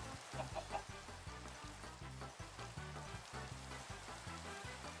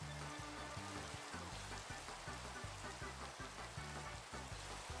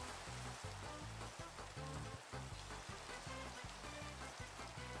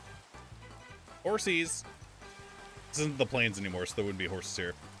 Horsies. This isn't the plains anymore, so there wouldn't be horses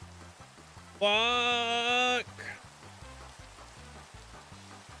here. Fuck.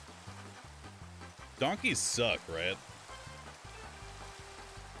 Donkeys suck, right?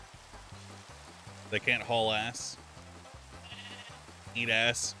 They can't haul ass. Eat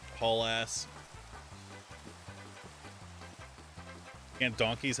ass. Haul ass. Can't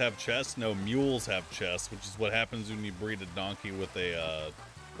donkeys have chests? No, mules have chests, which is what happens when you breed a donkey with a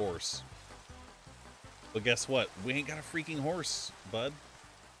horse. But guess what? We ain't got a freaking horse, bud.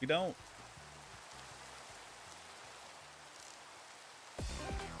 We don't.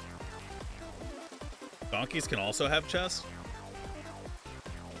 Donkeys can also have chests?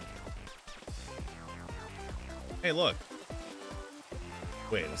 Hey, look.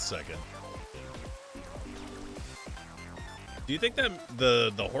 Wait a second. Do you think that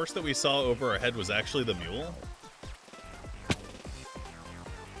the horse that we saw over our head was actually the mule?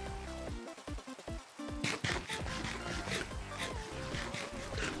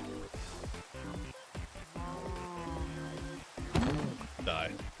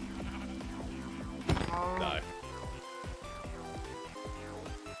 Die. Die.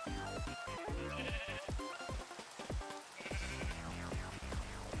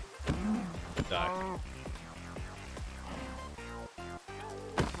 Die.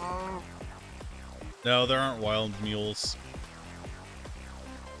 No, there aren't wild mules.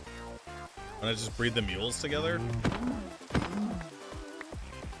 Why not just breed the mules together?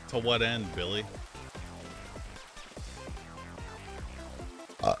 To what end, Billy?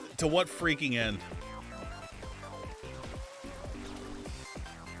 To what freaking end?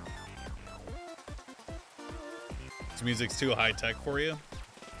 This music's too high tech for you?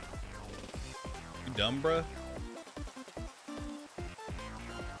 You dumb, bruh?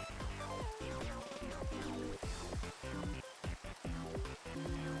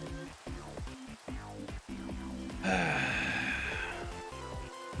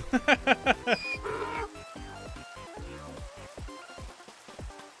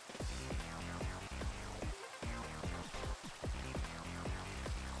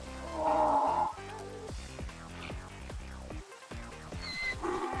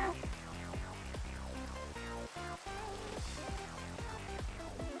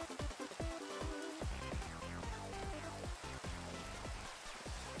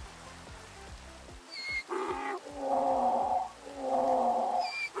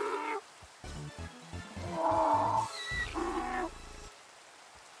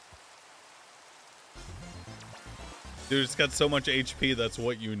 Dude, it's got so much HP, that's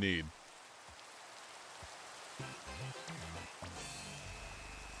what you need.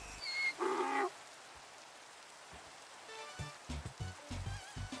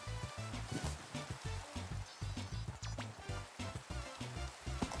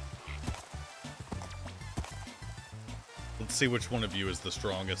 Let's see which one of you is the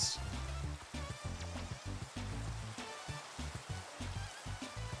strongest.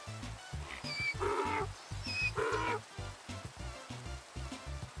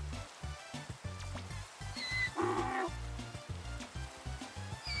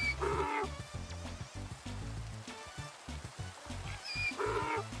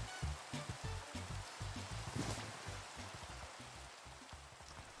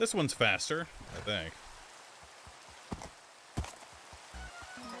 This one's faster, I think.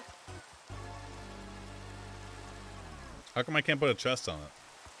 How come I can't put a chest on it?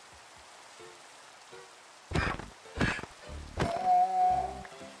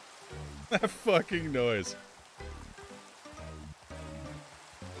 That fucking noise.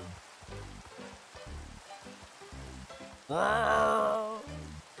 Oh,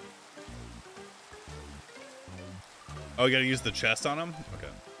 you gotta use the chest on him? Okay.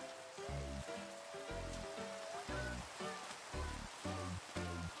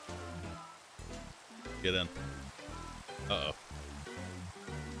 Get in. Uh-oh.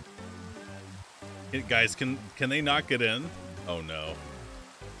 Hey, guys, can they not get in? Oh no.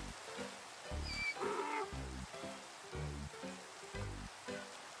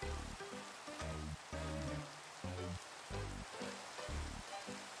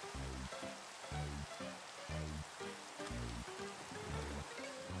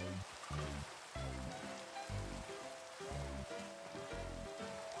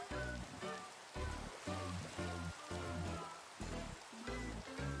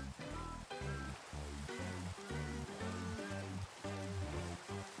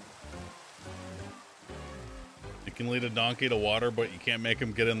 You can lead a donkey to water, but you can't make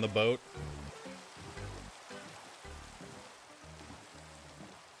him get in the boat.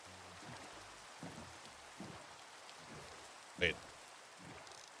 Wait.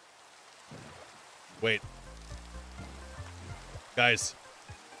 Wait. Guys.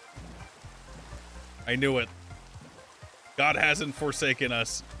 I knew it. God hasn't forsaken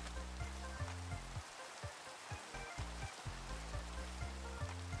us.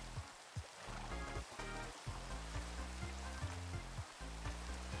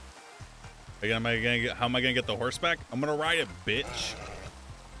 How am I gonna get the horseback? I'm gonna ride it, bitch.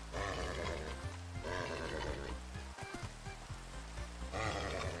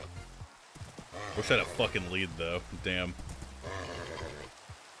 Wish I had a fucking lead though. Damn.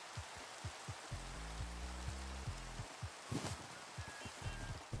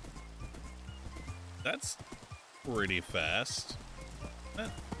 That's pretty fast. Eh.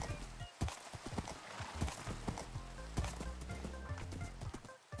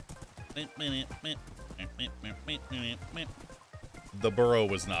 The burrow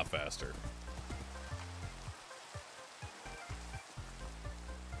was not faster.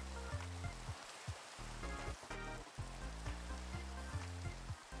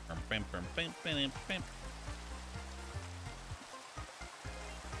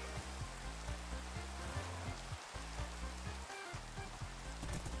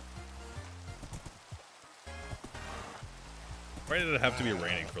 Why did it have to be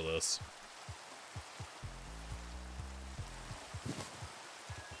raining for this?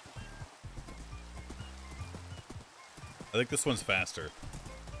 I think this one's faster.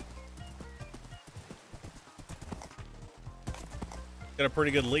 Got a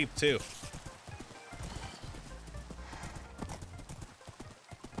pretty good leap, too.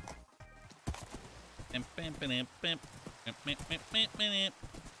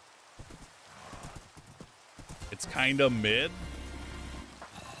 It's kind of mid.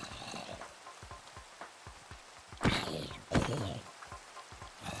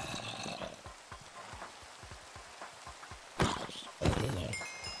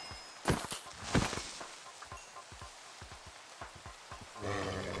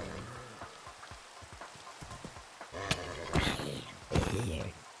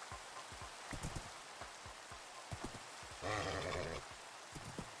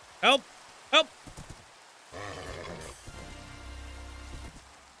 Help! Help!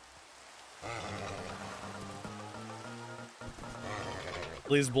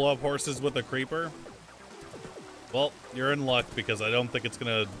 Please blow up horses with a creeper. Well, you're in luck because I don't think it's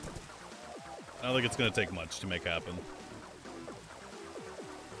gonna take much to make happen.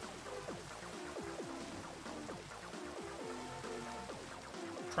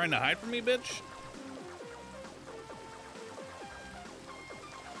 Trying to hide from me, bitch?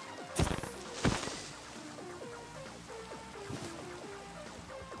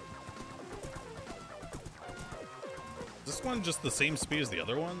 Is this one just the same speed as the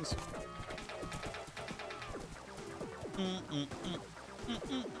other ones?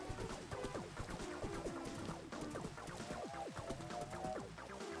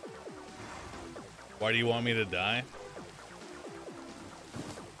 Why do you want me to die?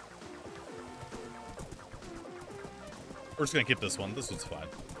 We're just gonna keep this one. This one's fine.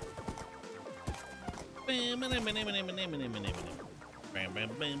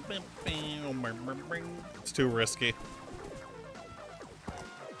 It's too risky.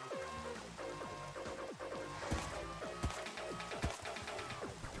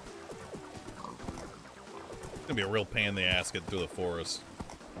 It's gonna be a real pain in the ass getting through the forest.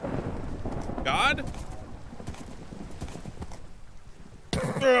 God?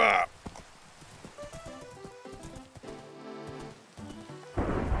 Ugh.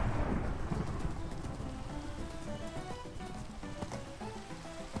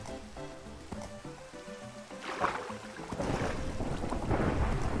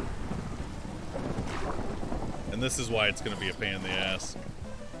 And this is why it's gonna be a pain in the ass.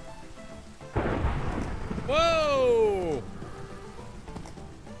 Whoa!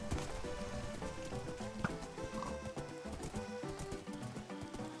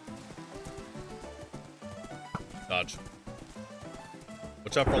 Dodge.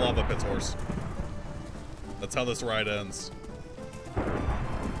 Watch out for lava pits, horse. That's how this ride ends.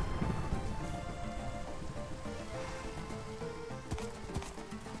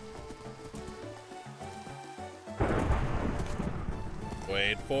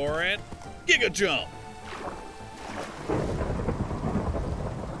 Wait for it. Giga jump! Am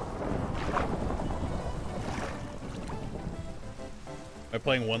I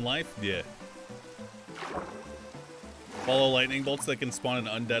playing One Life? Yeah. Follow lightning bolts that can spawn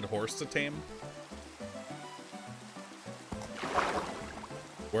an undead horse to tame.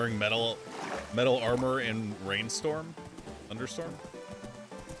 Wearing metal armor in rainstorm, thunderstorm.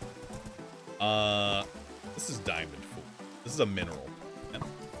 This is diamond fool. This is a mineral. Yeah.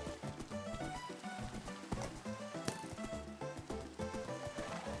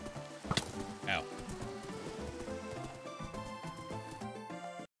 Ow.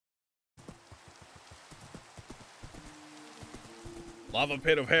 Lava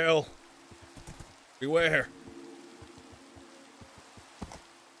pit of hell. Beware.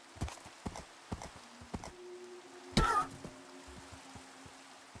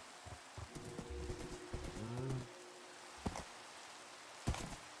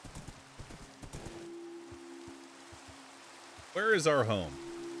 Where is our home?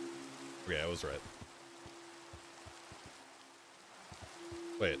 Yeah, I was right.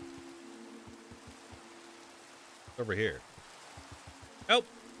 Wait. It's over here. Help!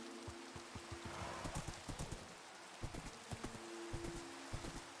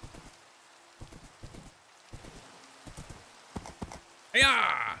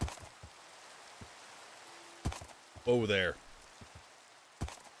 Hiya! Whoa there.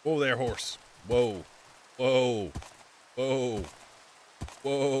 Whoa there, horse. Whoa. Whoa. Whoa.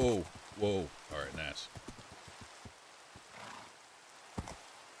 Whoa. Whoa. Alright, nice.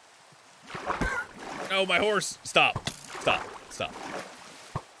 No, my horse. Stop. Stop. Stop.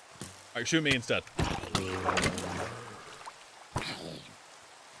 Alright, shoot me instead.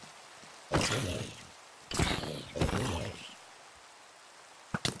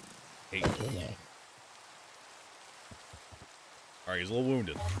 Hey. Alright, he's a little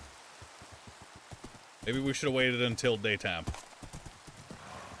wounded. Maybe we should have waited until daytime.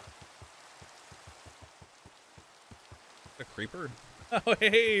 A creeper? Oh,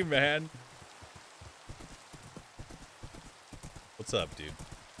 hey, man. What's up, dude?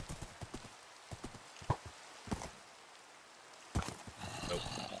 Nope.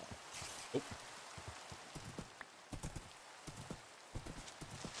 Nope.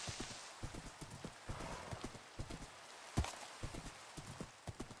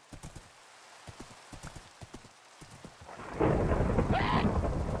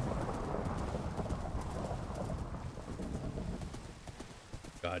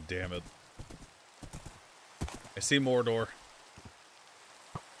 God damn it. I see Mordor.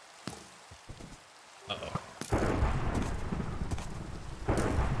 Uh-oh.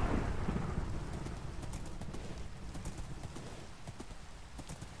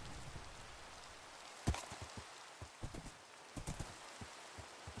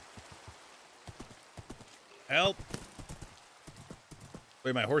 Help!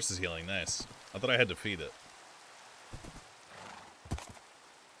 Wait, my horse is healing. Nice. I thought I had to feed it.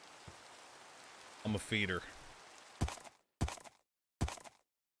 I'm a feeder.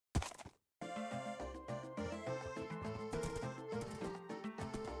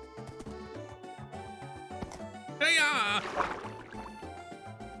 Hey-ya!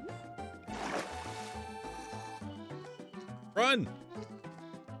 Run!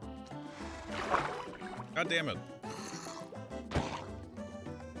 God damn it.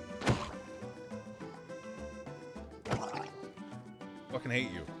 Fucking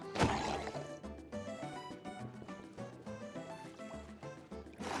hate you.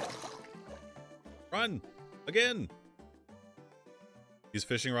 Run! Again! Use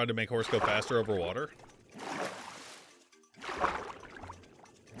fishing rod to make horse go faster over water.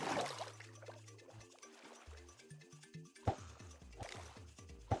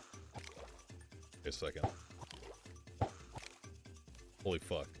 Wait a second. Holy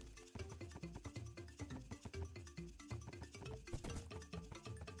fuck.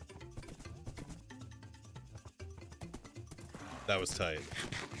 That was tight.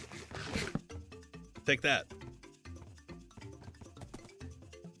 Take that.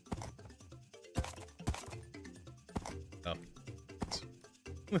 No.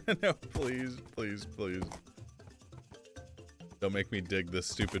 No, please, please, please. Don't make me dig this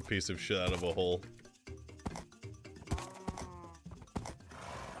stupid piece of shit out of a hole.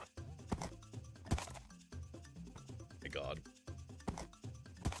 My God.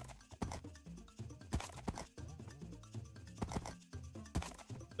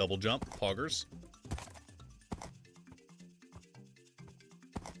 Double jump, poggers.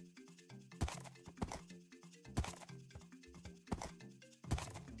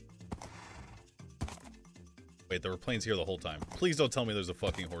 Wait, there were planes here the whole time. Please don't tell me there's a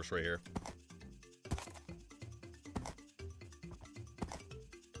fucking horse right here.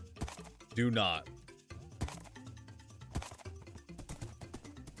 Do not.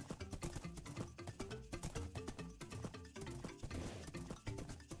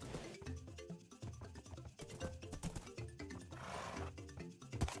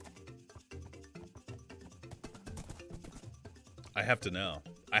 I have to know.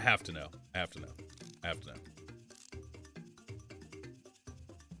 I have to know. I have to know. I have to know.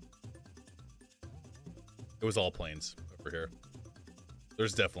 It was all planes over here.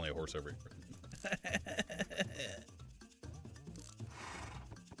 There's definitely a horse over here.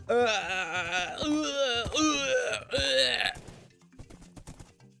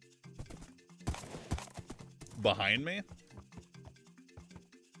 Behind me?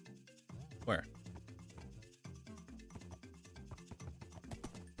 Where?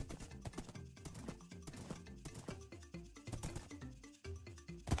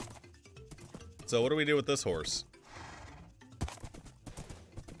 So what do we do with this horse?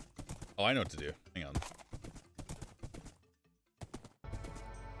 Oh, I know what to do. Hang on.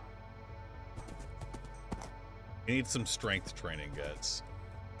 We need some strength training, guys.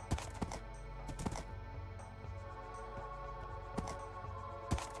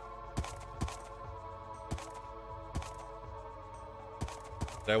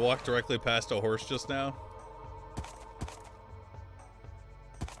 Did I walk directly past a horse just now?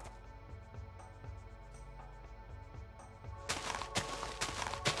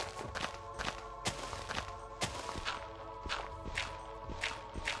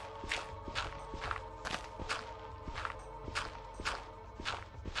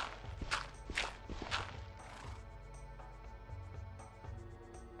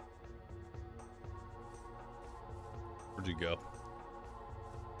 Where'd you go?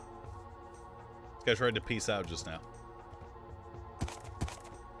 This guy tried to peace out just now.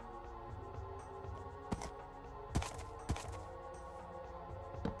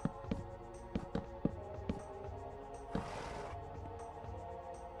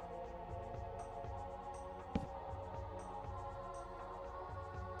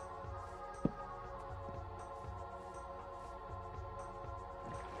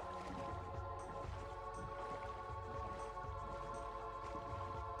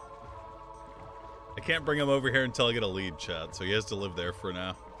 I can't bring him over here until I get a lead, chat, so he has to live there for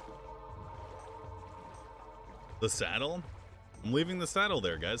now. The saddle? I'm leaving the saddle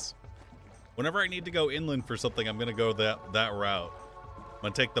there, guys. Whenever I need to go inland for something, I'm gonna go that route. I'm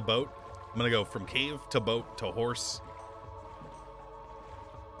gonna take the boat. I'm gonna go from cave to boat to horse.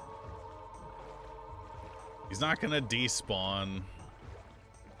 He's not gonna despawn.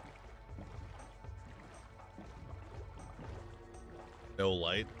 No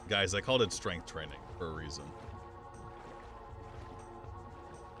light. Guys, I called it strength training for a reason.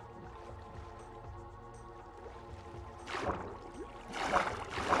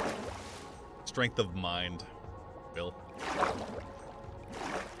 Strength of mind, Bill.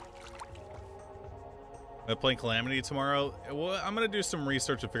 Am I playing Calamity tomorrow? Well, I'm gonna do some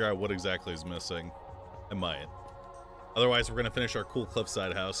research to figure out what exactly is missing. I might. Otherwise, we're gonna finish our cool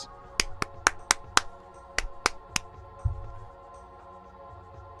cliffside house.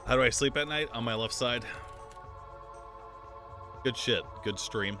 How do I sleep at night? On my left side. Good shit. Good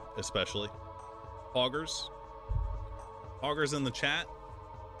stream, especially. Poggers. Poggers in the chat.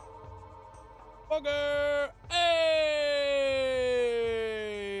 Pogger! Hey!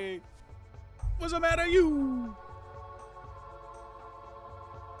 What's the matter, you?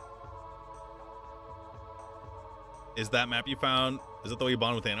 Is that map you found? Is it the way you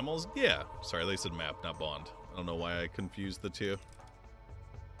bond with animals? Yeah. Sorry, they said map, not bond. I don't know why I confused the two.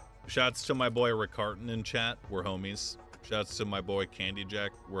 Shouts to my boy Ricarton in chat. We're homies. Shouts to my boy Candy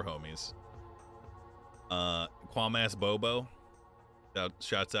Jack. We're homies. Quamass Bobo.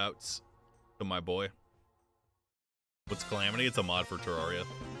 Shouts outs to my boy. What's Calamity? It's a mod for Terraria.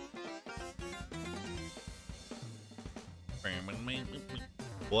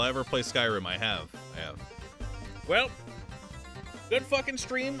 Will I ever play Skyrim? I have. Well, good fucking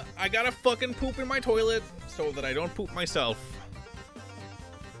stream. I gotta fucking poop in my toilet so that I don't poop myself.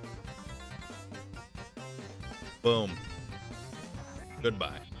 Boom.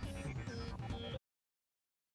 Goodbye.